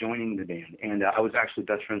prior to joining the band, and I was actually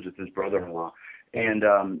best friends with his brother-in-law. And,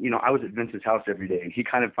 I was at Vince's house every day, and he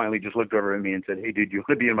kind of finally just looked over at me and said, "Hey, dude, you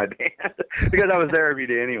want to be in my band?" Because I was there every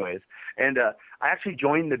day anyways. And I actually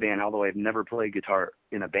joined the band, although I've never played guitar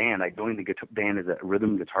in a band. I joined the band as a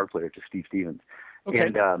rhythm guitar player to Steve Stevens. Okay.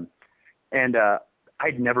 And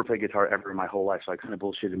I'd never played guitar ever in my whole life, so I kind of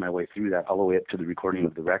bullshitted my way through that all the way up to the recording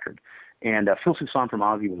of the record. And Phil Soussan from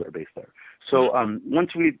Ozzy was our bass player. So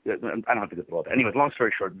once I don't have to go through all that. Anyways, long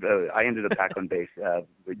story short, I ended up back on bass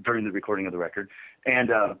during the recording of the record.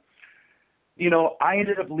 And, I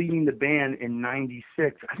ended up leaving the band in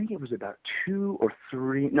 96. I think it was about 2 or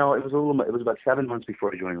 3. No, it was about 7 months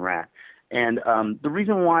before I joined Ratt. And the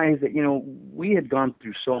reason why is that, we had gone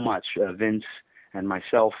through so much, Vince and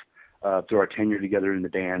myself, through our tenure together in the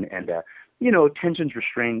band, and tensions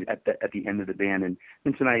restrained at the end of the band, and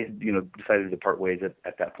Vince and I, decided to part ways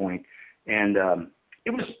at that point, and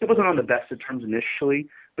it wasn't on the best of terms initially,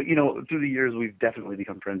 But through the years, we've definitely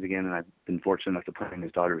become friends again, and I've been fortunate enough to play in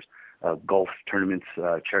his daughter's golf tournaments,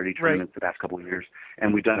 charity tournaments the past couple of years,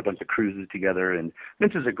 and we've done a bunch of cruises together. And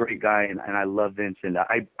Vince is a great guy, and I love Vince, and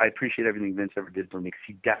I appreciate everything Vince ever did for me, because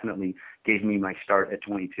he definitely gave me my start at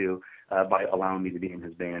 22 by allowing me to be in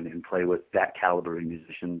his band and play with that caliber of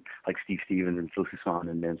musician like Steve Stevens and Phil Soussan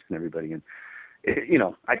and Vince and everybody. And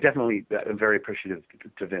I definitely am very appreciative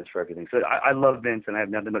to Vince for everything. So I love Vince, and I have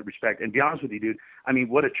nothing but respect. And to be honest with you, dude, I mean,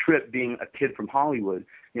 what a trip being a kid from Hollywood.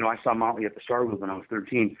 I saw Motley at the Starwood when I was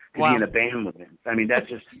 13 to be in a band with him. I mean, that's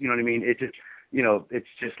just, you know what I mean? It just, it's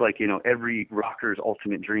just like, every rocker's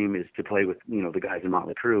ultimate dream is to play with, the guys in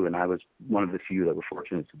Motley Crue, and I was one of the few that were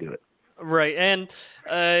fortunate to do it. Right, and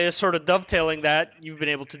sort of dovetailing that, you've been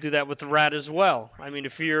able to do that with Ratt as well. I mean,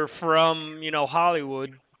 if you're from,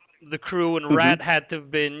 Hollywood, the Crue and Ratt had to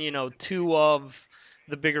have been, two of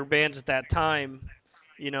the bigger bands at that time,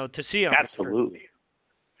 to see them. Absolutely.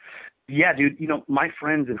 Yeah, dude, my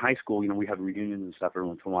friends in high school, we have reunions and stuff every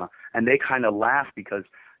once in a while, and they kind of laugh because,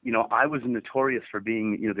 I was notorious for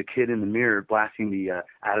being, the kid in the mirror blasting the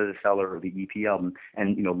Out of the Cellar or the EP album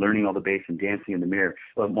and, learning all the bass and dancing in the mirror,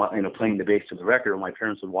 playing the bass to the record, and my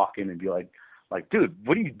parents would walk in and be like, dude,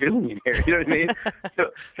 what are you doing here? You know what I mean? So,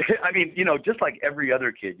 I mean, just like every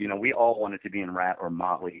other kid, we all wanted to be in Ratt or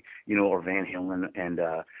Motley, or Van Halen, and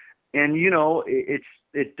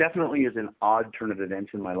it definitely is an odd turn of events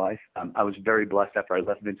in my life. I was very blessed after I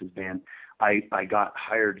left Vince's band. I got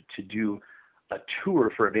hired to do a tour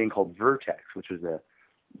for a band called Vertex, which was a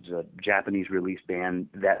Japanese release band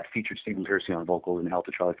that featured Stephen Pearcy on vocals and Al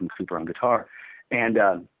Petrelli from Super on guitar, and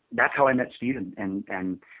that's how I met Stephen. And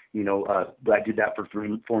I did that for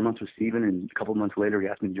 4 months with Stephen, and a couple of months later he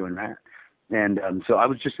asked me to join Ratt. And so I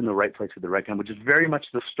was just in the right place at the right time, which is very much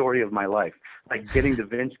the story of my life. Like getting the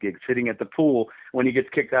Vince gig, sitting at the pool when he gets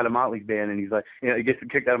kicked out of Motley's band, and he's like, he gets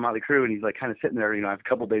kicked out of Motley Crue, and he's like kind of sitting there, a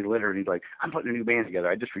couple days later, and he's like, I'm putting a new band together.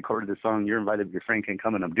 I just recorded this song. You're invited, but your friend can't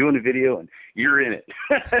come, and I'm doing a video, and you're in it.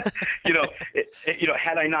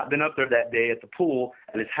 Had I not been up there that day at the pool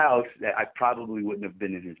at his house, I probably wouldn't have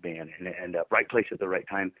been in his band. And right place at the right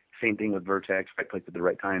time. Same thing with Vertex, right place at the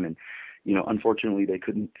right time. And unfortunately, they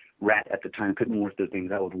couldn't. Ratt at the time couldn't work those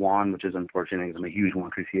things out with Juan, which is unfortunate because I'm a huge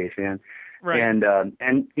Juan Crucier fan. Right.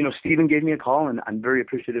 And Stephen gave me a call, and I'm very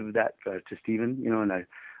appreciative of that to Stephen. And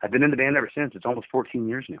I've been in the band ever since. It's almost 14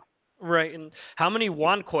 years now. Right. And how many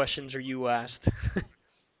Juan questions are you asked?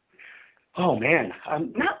 Oh man,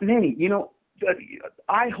 not many.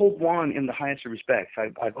 I hold Juan in the highest of respects.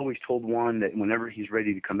 I've always told Juan that whenever he's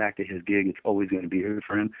ready to come back to his gig, it's always going to be here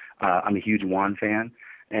for him. I'm a huge Juan fan.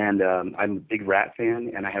 And I'm a big Ratt fan,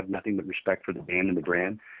 and I have nothing but respect for the band and the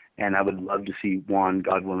brand. And I would love to see Juan,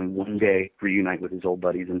 God willing, one day reunite with his old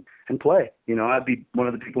buddies and play. I'd be one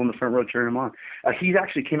of the people in the front row cheering him on. He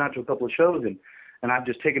actually came out to a couple of shows, and I've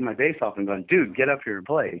just taken my bass off and gone, dude, get up here and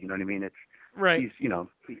play. You know what I mean? It's right. He's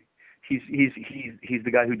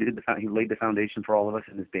the guy who laid the foundation for all of us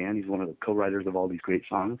in this band. He's one of the co-writers of all these great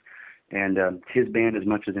songs, and his band as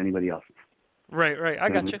much as anybody else's. Right. I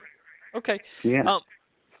got you. Okay. Yeah.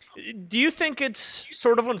 Do you think it's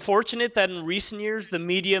sort of unfortunate that in recent years the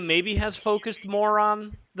media maybe has focused more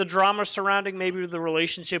on the drama surrounding maybe the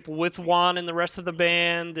relationship with Juan and the rest of the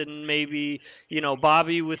band, and maybe,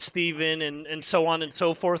 Bobby with Steven and so on and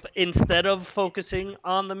so forth, instead of focusing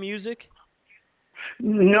on the music?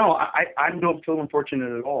 No, I don't feel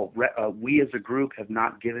unfortunate at all. We as a group have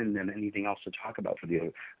not given them anything else to talk about for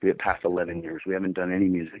the past 11 years. We haven't done any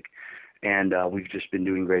music. And we've just been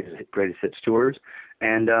doing greatest hits tours.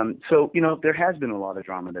 And so, there has been a lot of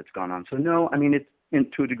drama that's gone on. So, no, I mean,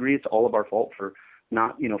 to a degree, it's all of our fault for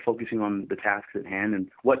not, focusing on the tasks at hand and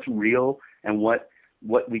what's real and what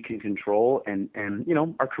we can control and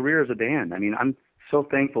our career as a band. I mean, I'm so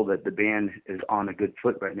thankful that the band is on a good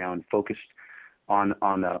foot right now and focused on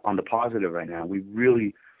the positive right now. We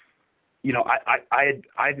really...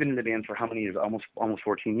 I've been in the band for how many years? Almost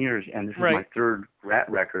 14 years, and this is my third Ratt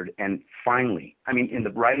record. And finally, I mean, in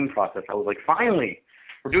the writing process, I was like, finally,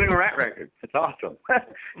 we're doing a Ratt record. It's awesome.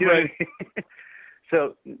 You know what I mean?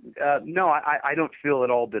 So, no, I don't feel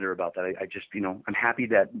at all bitter about that. I just, I'm happy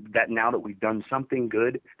that now that we've done something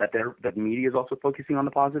good, that the media is also focusing on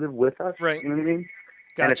the positive with us. Right. You know what I mean?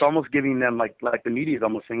 Gotcha. And it's almost giving them like the media is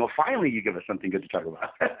almost saying, well, finally, you give us something good to talk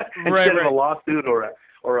about, right, instead of a lawsuit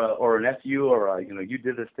or an SU or you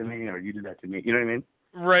did this to me or you did that to me. You know what I mean?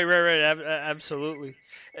 Right. Absolutely.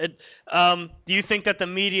 Do you think that the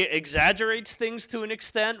media exaggerates things to an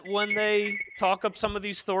extent when they talk up some of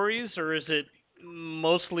these stories, or is it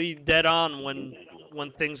mostly dead on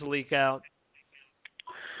when things leak out?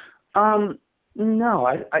 No,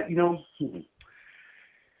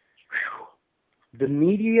 the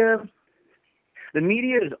media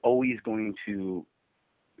is always going to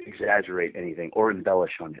exaggerate anything or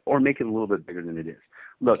embellish on it or make it a little bit bigger than it is.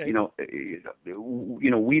 Look, okay.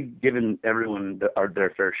 We've given everyone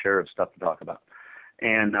their fair share of stuff to talk about,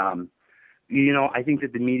 and I think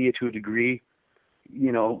that the media, to a degree,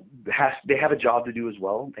 they have a job to do as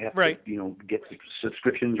well. They have to, get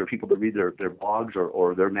subscriptions or people to read their blogs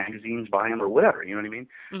or their magazines, buy them or whatever. You know what I mean?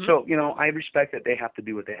 Mm-hmm. So, I respect that they have to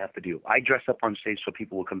do what they have to do. I dress up on stage so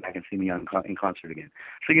people will come back and see me in concert again.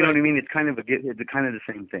 So, you know what I mean? It's kind of the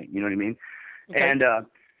same thing. You know what I mean? Okay. And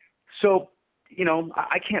so,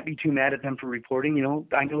 I can't be too mad at them for reporting. I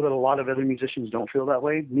know that a lot of other musicians don't feel that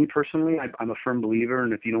way. Me personally, I'm a firm believer,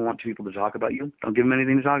 and if you don't want people to talk about you, don't give them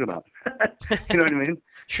anything to talk about. You know what I mean?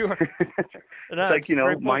 Sure. It's like,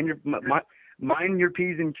 mind your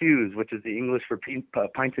P's and Q's, which is the English for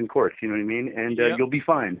pints and quarts. You know what I mean? And you'll be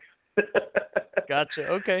fine. Gotcha.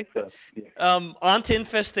 Okay. So, yeah. On to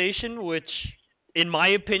Infestation, which, in my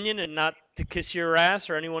opinion, and not to kiss your ass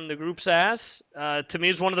or anyone in the group's ass, to me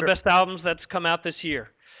is one of the best albums that's come out this year.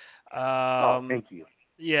 Thank you.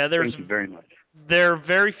 Yeah, thank you very much. There are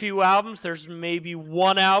very few albums. There's maybe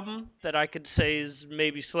one album that I could say is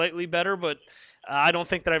maybe slightly better, but I don't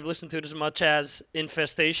think that I've listened to it as much as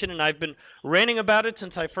Infestation, and I've been ranting about it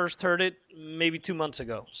since I first heard it maybe 2 months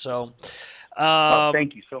ago. So,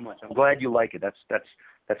 thank you so much. I'm glad you like it.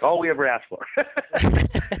 That's all we ever asked for.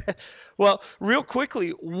 Well, real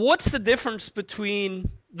quickly, what's the difference between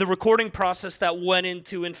the recording process that went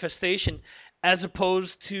into Infestation as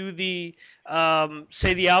opposed to the,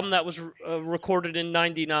 say, the album that was recorded in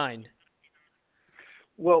 '99?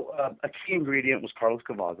 Well, a key ingredient was Carlos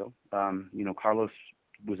Cavazo. Carlos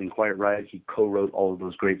was in Quiet Riot. He co-wrote all of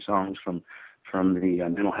those great songs from the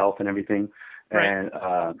Mental Health and everything. Right. And,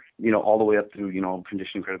 all the way up through,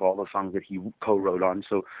 Condition Critical, all those songs that he co-wrote on.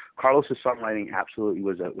 So Carlos's songwriting absolutely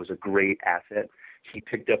was a great asset. He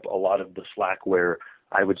picked up a lot of the slack where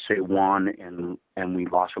I would say Juan and we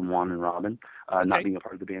lost from Juan and Robin, not being a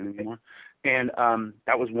part of the band anymore. And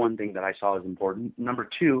that was one thing that I saw as important. Number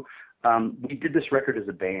two, we did this record as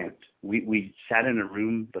a band. We sat in a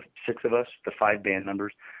room, the six of us, the 5 band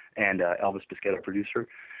members, and Elvis Bisquet, our producer,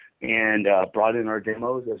 and brought in our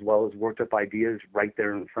demos as well as worked up ideas right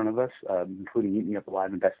there in front of us, including Eat Me Up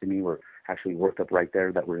Alive and Best of Me were actually worked up right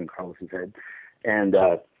there that were in Carlos's head. And,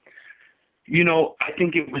 I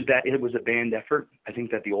think it was a band effort. I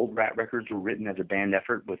think that the old Ratt records were written as a band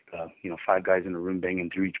effort with, 5 guys in a room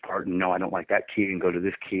banging through each part and no, I don't like that key and go to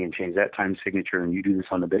this key and change that time signature and you do this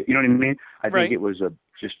on the bit. You know what I mean? I think it was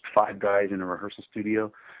just 5 guys in a rehearsal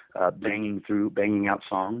studio banging out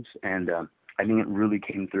songs, and I think it really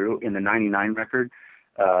came through. In the '99 record,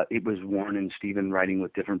 it was Warren and Steven writing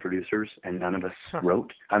with different producers, and none of us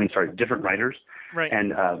wrote. Different writers. Right.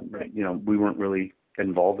 And, we weren't really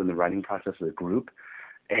involved in the writing process of the group.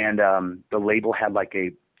 And the label had like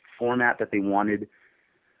a format that they wanted.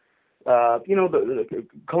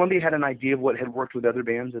 Columbia had an idea of what had worked with other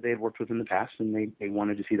bands that they had worked with in the past, and they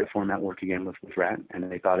wanted to see that format work again with Ratt,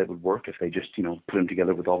 and they thought it would work if they just, put them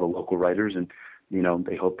together with all the local writers, and,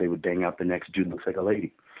 they hoped they would bang out the next Dude Looks Like a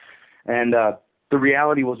Lady. And the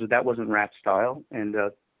reality was that wasn't Ratt's style, and,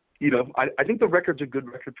 I think the record's a good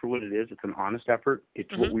record for what it is. It's an honest effort.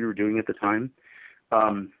 It's what we were doing at the time.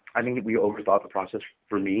 I think that we overthought the process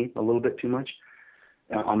for me a little bit too much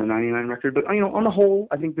on the '99 record. But, on the whole,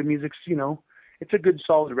 I think the music's, it's a good,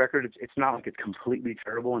 solid record. It's not like it's completely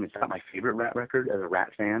terrible, and it's not my favorite Ratt record as a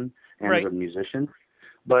Ratt fan and as a musician.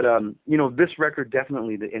 But, this record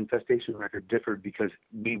definitely, the Infestation record, differed because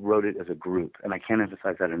we wrote it as a group, and I can't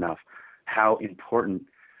emphasize that enough, how important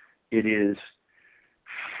it is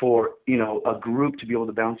for, a group to be able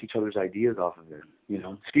to bounce each other's ideas off of it.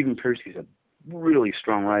 Stephen Pearcy's a really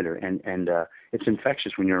strong writer, and it's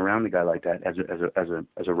infectious when you're around a guy like that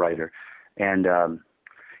as a writer. And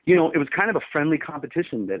it was kind of a friendly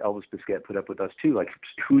competition that Elvis Bisquet put up with us too, like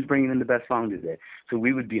who's bringing in the best song today. So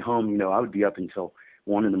we would be home, I would be up until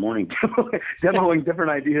 1 a.m. demoing different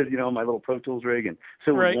ideas, my little Pro Tools rig, and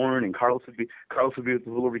so would Warren, and Carlos would be with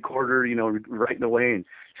the little recorder, writing away, and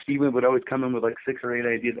Steven would always come in with like 6 or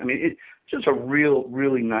 8 ideas. I mean, it's just a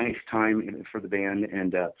really nice time for the band,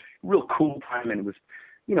 and real cool time, and it was,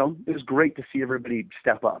 it was great to see everybody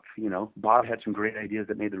step up. Bob had some great ideas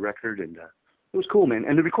that made the record, and it was cool, man.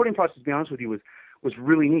 And the recording process, to be honest with you, was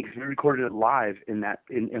really neat because we recorded it live in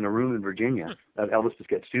a room in Virginia at Elvis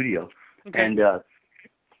Bisquet studio, and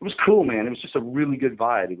it was cool, man. It was just a really good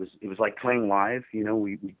vibe. It was like playing live.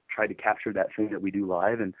 We tried to capture that thing that we do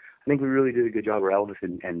live, and I think we really did a good job. Or Elvis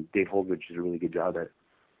and Dave Holdridge did a really good job at it.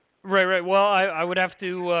 Right. Well, I would have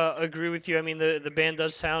to agree with you. I mean, the band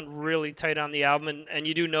does sound really tight on the album, and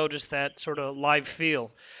you do notice that sort of live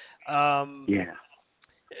feel. Yeah.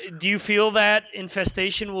 Do you feel that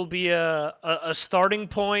Infestation will be a starting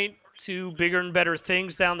point to bigger and better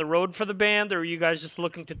things down the road for the band, or are you guys just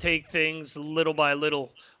looking to take things little by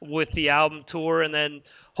little with the album tour and then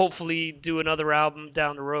hopefully do another album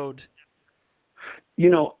down the road?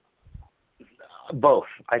 Both.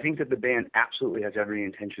 I think that the band absolutely has every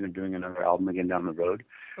intention of doing another album again down the road.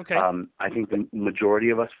 Okay. I think the majority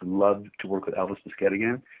of us would love to work with Elvis Muscat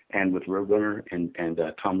again, and with Roadrunner and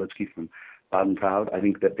Tom Lipsky from Loud and Proud. I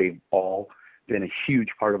think that they've all been a huge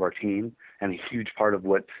part of our team and a huge part of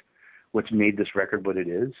what's made this record what it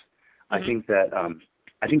is. Mm-hmm.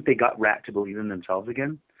 I think they got Ratt to believe in themselves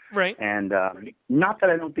again. Right. And not that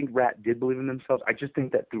I don't think Ratt did believe in themselves. I just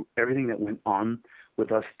think that through everything that went on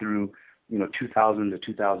with us through 2000 to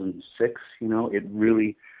 2006, it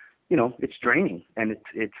really, it's draining, and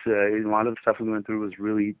it's a lot of the stuff we went through was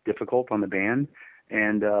really difficult on the band,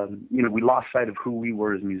 and we lost sight of who we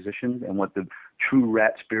were as musicians and what the true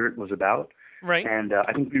Ratt spirit was about. Right. And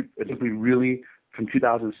I think we really, from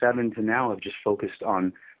 2007 to now, have just focused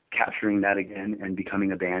on capturing that again and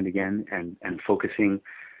becoming a band again, and focusing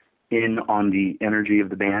in on the energy of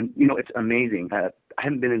the band. It's amazing. I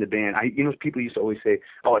haven't been in a band. People used to always say,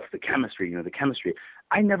 "Oh, it's the chemistry." The chemistry.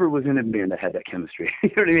 I never was in a band that had that chemistry. You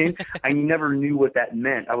know what I mean? I never knew what that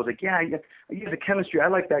meant. I was like, yeah, the chemistry. I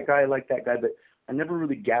like that guy. But I never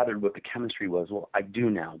really gathered what the chemistry was. Well, I do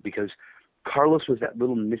now, because Carlos was that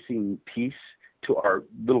little missing piece to our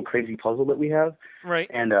little crazy puzzle that we have. Right.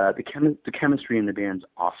 And the chemistry in the band's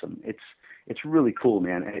awesome. It's really cool,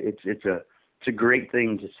 man. It's a great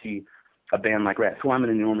thing to see a band like Ratt, who I'm an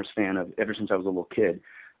enormous fan of ever since I was a little kid.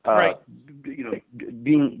 Right.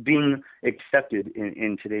 Being accepted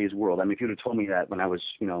in today's world. I mean, if you'd have told me that when I was,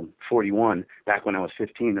 41, back when I was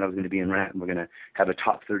 15, that I was going to be in Ratt and we're going to have a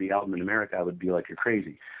top 30 album in America, I would be like, you're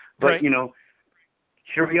crazy. But, right.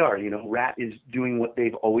 Here we are. Ratt is doing what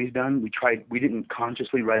they've always done. We didn't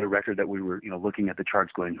consciously write a record that we were, looking at the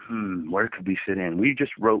charts going, where could we fit in? We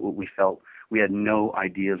just wrote what we felt. We had no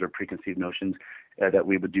ideas or preconceived notions that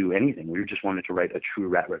we would do anything. We just wanted to write a true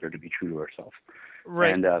Ratt record to be true to ourselves.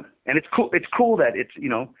 Right. And it's cool. It's cool that it's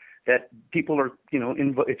that people are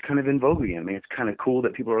it's kind of in vogue again. I mean, it's kind of cool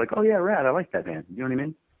that people are like, oh yeah, Ratt, I like that band. You know what I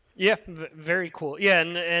mean? Yeah, very cool. Yeah,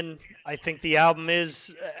 and I think the album is,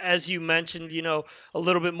 as you mentioned, a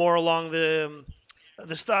little bit more along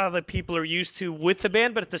the style that people are used to with the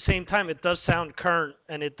band, but at the same time, it does sound current,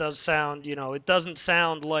 and it does sound, it doesn't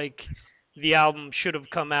sound like the album should have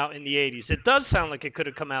come out in the 80s. It does sound like it could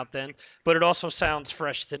have come out then, but it also sounds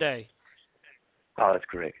fresh today. Oh, that's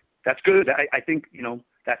great. That's good. I think,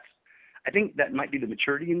 I think that might be the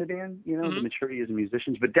maturity in the band, Mm-hmm. the maturity as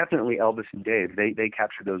musicians, but definitely Elvis and Dave, they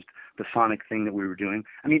captured the sonic thing that we were doing.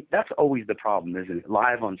 I mean, that's always the problem, isn't it?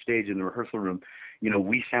 Live on stage in the rehearsal room,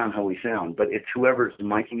 we sound how we sound, but it's whoever's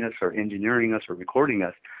miking us or engineering us or recording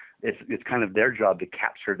us, it's kind of their job to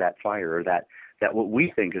capture that fire or that what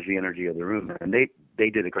we think is the energy of the room. And they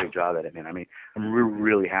did a great job at it, man. I mean, I'm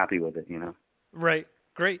really happy with it, Right.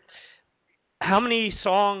 Great. How many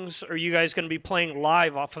songs are you guys going to be playing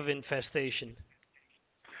live off of Infestation?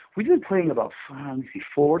 We've been playing about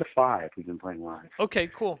 4 to 5. We've been playing live. Okay,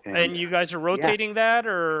 cool. And you guys are rotating that,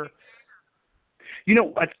 or?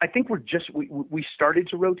 I think we started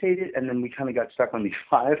to rotate it, and then we kind of got stuck on these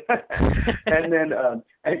 5. And then,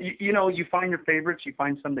 you find your favorites. You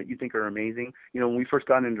find some that you think are amazing. When we first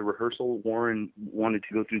got into rehearsal, Warren wanted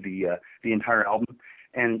to go through the entire album.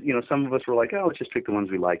 And, some of us were like, oh, let's just pick the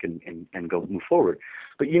ones we like and go move forward.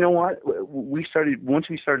 But you know what? Once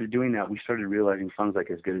we started doing that, we started realizing songs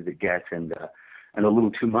like As Good As It Gets and A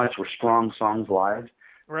Little Too Much were strong songs live.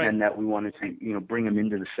 Right. And that we wanted to, bring them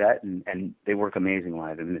into the set, and they work amazing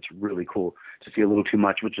live. I mean, it's really cool to see A Little Too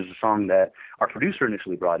Much, which is a song that our producer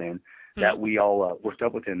initially brought in, that we all worked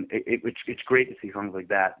up with him. It's great to see songs like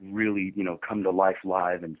that really, come to life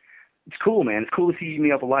live, and it's cool, man. It's cool to see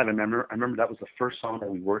Me Up Alive. I remember that was the first song that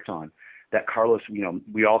we worked on. That Carlos,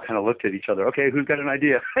 we all kind of looked at each other. Okay, who's got an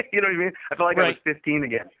idea? You know what I mean? I felt like I was 15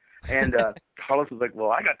 again. And Carlos was like,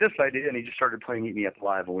 well, I got this idea, and he just started playing Eat Me Up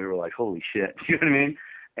Alive, and we were like, holy shit. You know what I mean?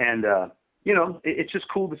 And, it's just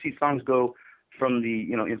cool to see songs go from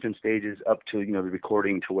the, infant stages up to, the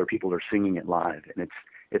recording to where people are singing it live. And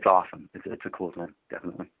it's awesome. It's a cool thing,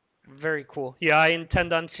 definitely. Very cool. Yeah, I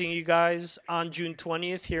intend on seeing you guys on June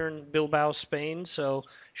 20th here in Bilbao, Spain, so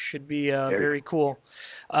should be very cool.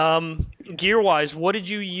 Gear-wise, what did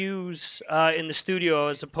you use in the studio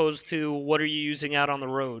as opposed to what are you using out on the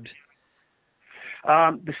road?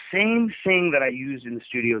 The same thing that I used in the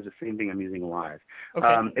studio is the same thing I'm using live,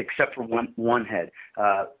 except for one head.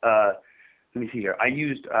 Let me see here. I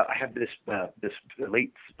have this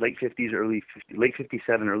late 57, early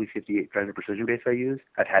 58 Fender Precision bass I use.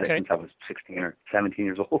 I've had it since I was 16 or 17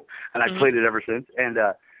 years old, and I've played it ever since. And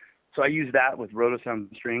so I used that with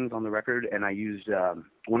Rotosound strings on the record, and I used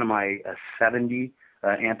one of my 70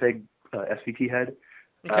 Ampeg SVT head,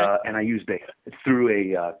 and I used it through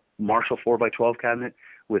a Marshall 4x12 cabinet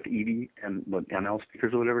with ED and ML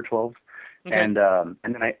speakers or whatever, 12s. And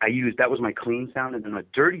then I used, that was my clean sound, and then my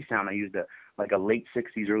dirty sound I used a late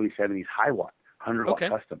 60s, early 70s high watt, 100 watt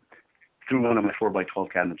custom through one of my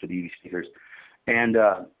 4x12 cabinets with ED speakers. And,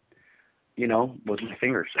 with my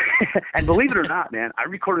fingers. And believe it or not, man, I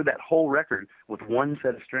recorded that whole record with one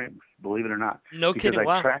set of strings, believe it or not. No kidding, because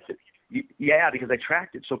I tracked it. Yeah, because I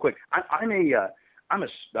tracked it so quick. I'm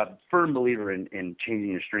a firm believer in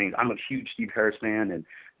changing your strings. I'm a huge Steve Harris fan and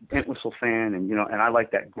Bent Whistle fan, and and I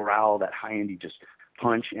like that growl, that high-endy just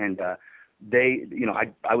punch. And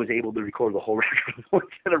I was able to record the whole record with one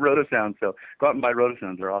set of Rotosound. So go out and buy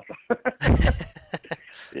Rotosounds; they're awesome.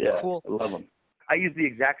 Yeah, cool. I love them. I use the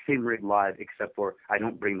exact same rig live, except for I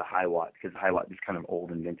don't bring the high watt because the high watt is kind of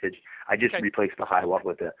old and vintage. I just replace the high watt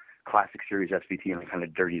with the Classic Series SVT, and I kind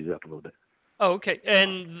of dirties it up a little bit. Oh, okay.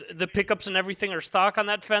 And the pickups and everything are stock on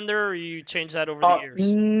that Fender, or you changed that over the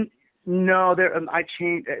years? No, I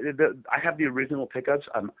changed. I have the original pickups.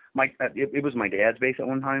 It was my dad's bass at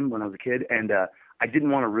one time when I was a kid, and I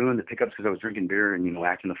didn't want to ruin the pickups because I was drinking beer and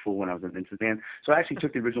acting a fool when I was in Vince's band. So I actually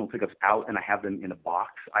took the original pickups out, and I have them in a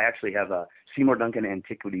box. I actually have Seymour Duncan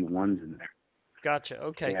Antiquity 1s in there. Gotcha.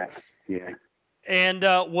 Okay. Yeah. And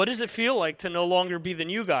what does it feel like to no longer be the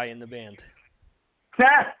new guy in the band?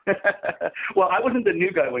 Well, I wasn't the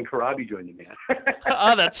new guy when Karabi joined the band.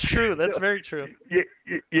 Oh, that's true. That's very true.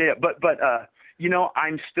 Yeah. But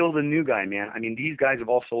I'm still the new guy, man. I mean, these guys have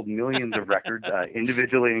all sold millions of records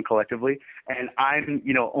individually and collectively, and I'm,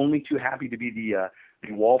 only too happy to be the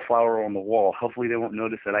wallflower on the wall. Hopefully, they won't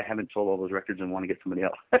notice that I haven't sold all those records and want to get somebody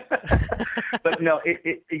else. But no,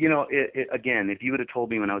 again, if you would have told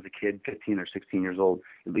me when I was a kid, 15 or 16 years old,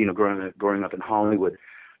 growing up in Hollywood,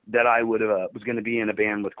 that I was going to be in a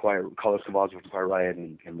band with Carlos Cavazo from Quiet Riot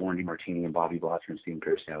and Warren DeMartini and Bobby Blotzer and Stephen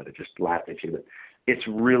Pierce, I would have just laughed at you. But it's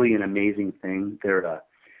really an amazing thing. They're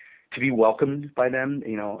to be welcomed by them.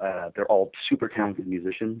 They're all super talented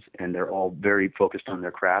musicians, and they're all very focused on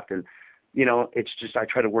their craft. And it's just I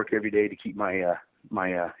try to work every day to keep my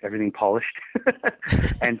everything polished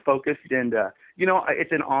and focused. And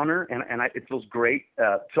it's an honor, and it feels great.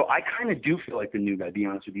 So I kind of do feel like the new guy, to be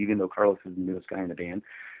honest with you, even though Carlos is the newest guy in the band.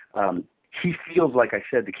 He feels, like I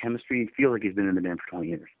said, the chemistry, he feels like he's been in the band for 20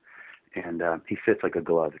 years. And he fits like a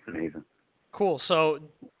glove. It's amazing. Cool. So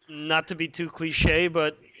not to be too cliche,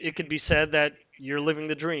 but it could be said that you're living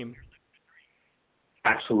the dream.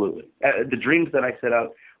 Absolutely. The dreams that I set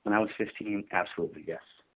out when I was 15, absolutely, yes.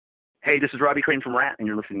 Hey, this is Robbie Crane from Ratt, and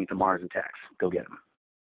you're listening to Mars Attacks. Go get them.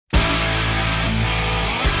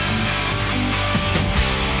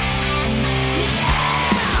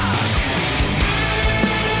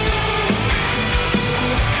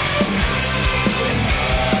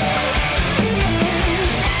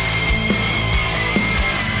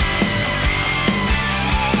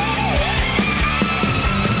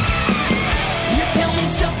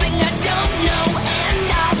 Something I don't know,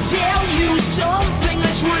 and I'll tell you something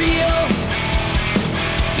that's real.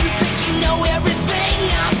 You think you know everything.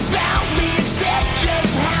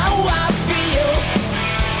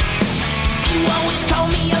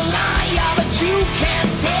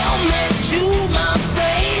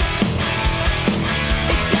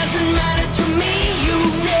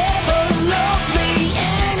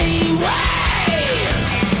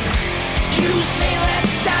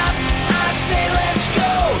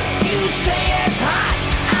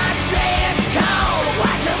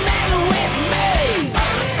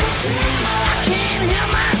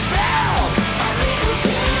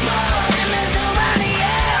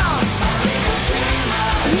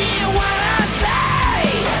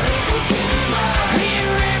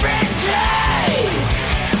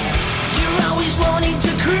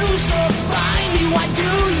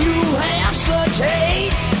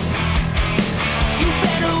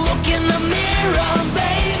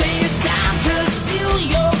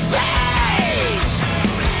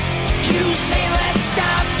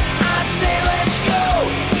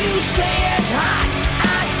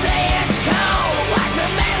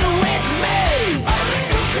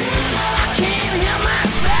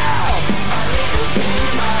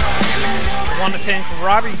 want to thank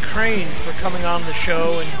Robbie Crane for coming on the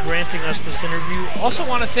show and granting us this interview. Also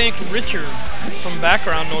want to thank Richard from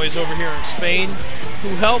Background Noise over here in Spain, who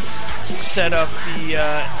helped set up the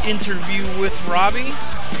interview with Robbie.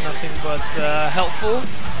 Nothing but helpful.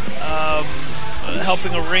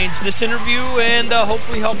 Helping arrange this interview and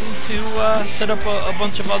hopefully helping to set up a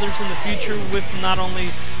bunch of others in the future with not only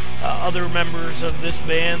other members of this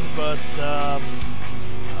band, but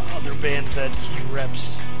other bands that he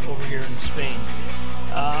reps over here in Spain.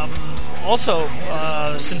 Also,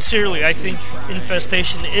 sincerely, I think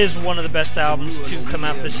Infestation is one of the best albums to come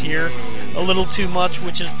out this year. A Little Too Much,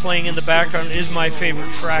 which is playing in the background, is my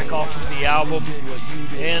favorite track off of the album.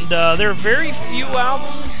 And there are very few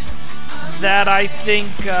albums that I think,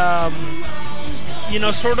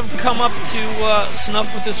 sort of come up to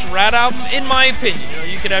snuff with this Ratt album, in my opinion.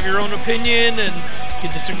 You could have your own opinion and you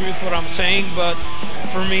could disagree with what I'm saying, but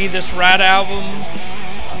for me, this Ratt album,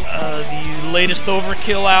 the latest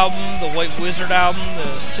Overkill album, the White Wizard album,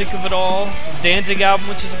 the Sick of It All, the Danzig album,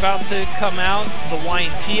 which is about to come out, the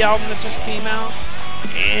Y&T album that just came out,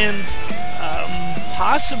 and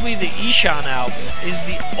possibly the Ishan album is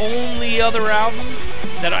the only other album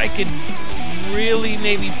that I could really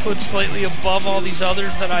maybe put slightly above all these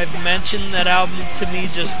others that I've mentioned. That album to me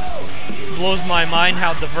just blows my mind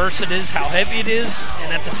how diverse it is, how heavy it is,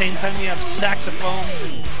 and at the same time you have saxophones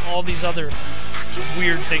and all these other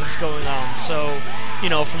weird things going on. So,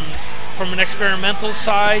 from an experimental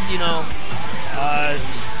side,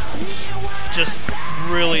 it's just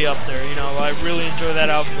really up there. I really enjoy that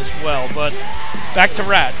album as well. But back to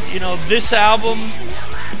Ratt. This album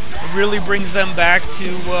really brings them back to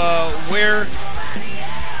where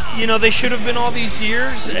they should have been all these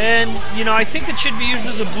years, and I think it should be used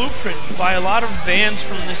as a blueprint by a lot of bands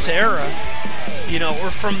from this era, or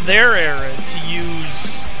from their era,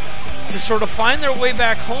 to sort of find their way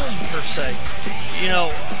back home, per se.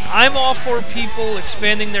 I'm all for people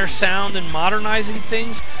expanding their sound and modernizing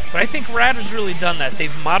things, but I think Ratt has really done that.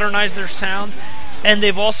 They've modernized their sound, and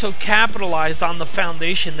they've also capitalized on the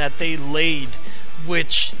foundation that they laid,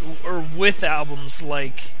 with albums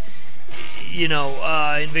like,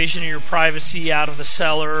 Invasion of Your Privacy, Out of the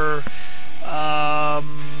Cellar,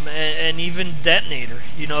 and even Detonator.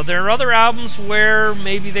 There are other albums where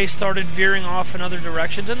maybe they started veering off in other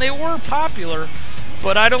directions, and they were popular,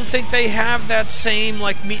 but I don't think they have that same,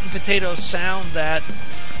 meat and potatoes sound that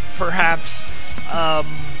perhaps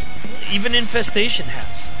even Infestation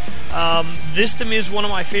has. This, to me, is one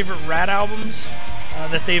of my favorite Ratt albums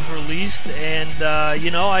that they've released, and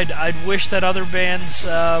I'd wish that other bands,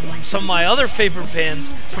 some of my other favorite bands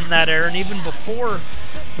from that era, and even before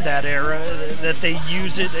that era, that they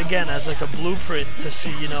use it again as a blueprint to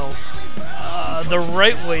see the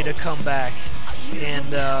right way to come back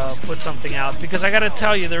and put something out. Because I got to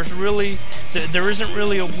tell you, there isn't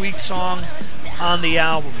really a weak song on the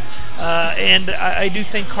album, and I do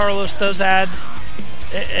think Carlos does add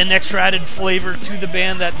an extra added flavor to the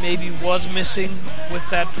band that maybe was missing with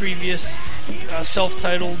that previous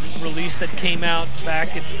self-titled release that came out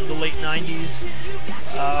back in the late 90s.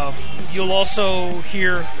 You'll also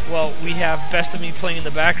hear, we have Best of Me playing in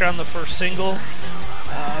the background, the first single.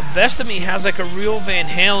 Best of Me has a real Van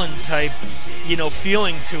Halen type,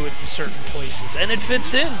 feeling to it in certain places, and it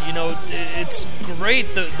fits in. It's great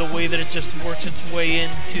the way that it just works its way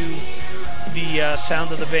into the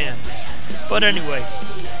sound of the band. But anyway,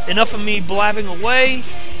 enough of me blabbing away.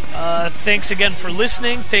 Thanks again for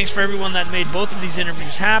listening. Thanks for everyone that made both of these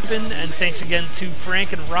interviews happen. And thanks again to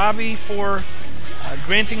Frank and Robbie for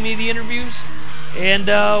granting me the interviews. And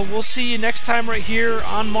we'll see you next time right here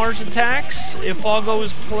on Mars Attacks. If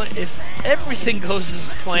everything goes as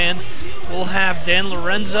planned, we'll have Dan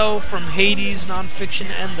Lorenzo from Hades Nonfiction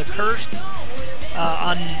and The Cursed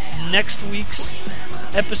on next week's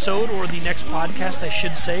episode, or the next podcast, I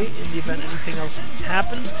should say, in the event anything else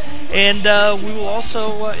happens. And we will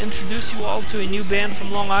also introduce you all to a new band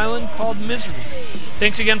from Long Island called Misery.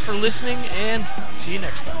 Thanks again for listening, and see you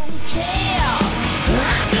next time.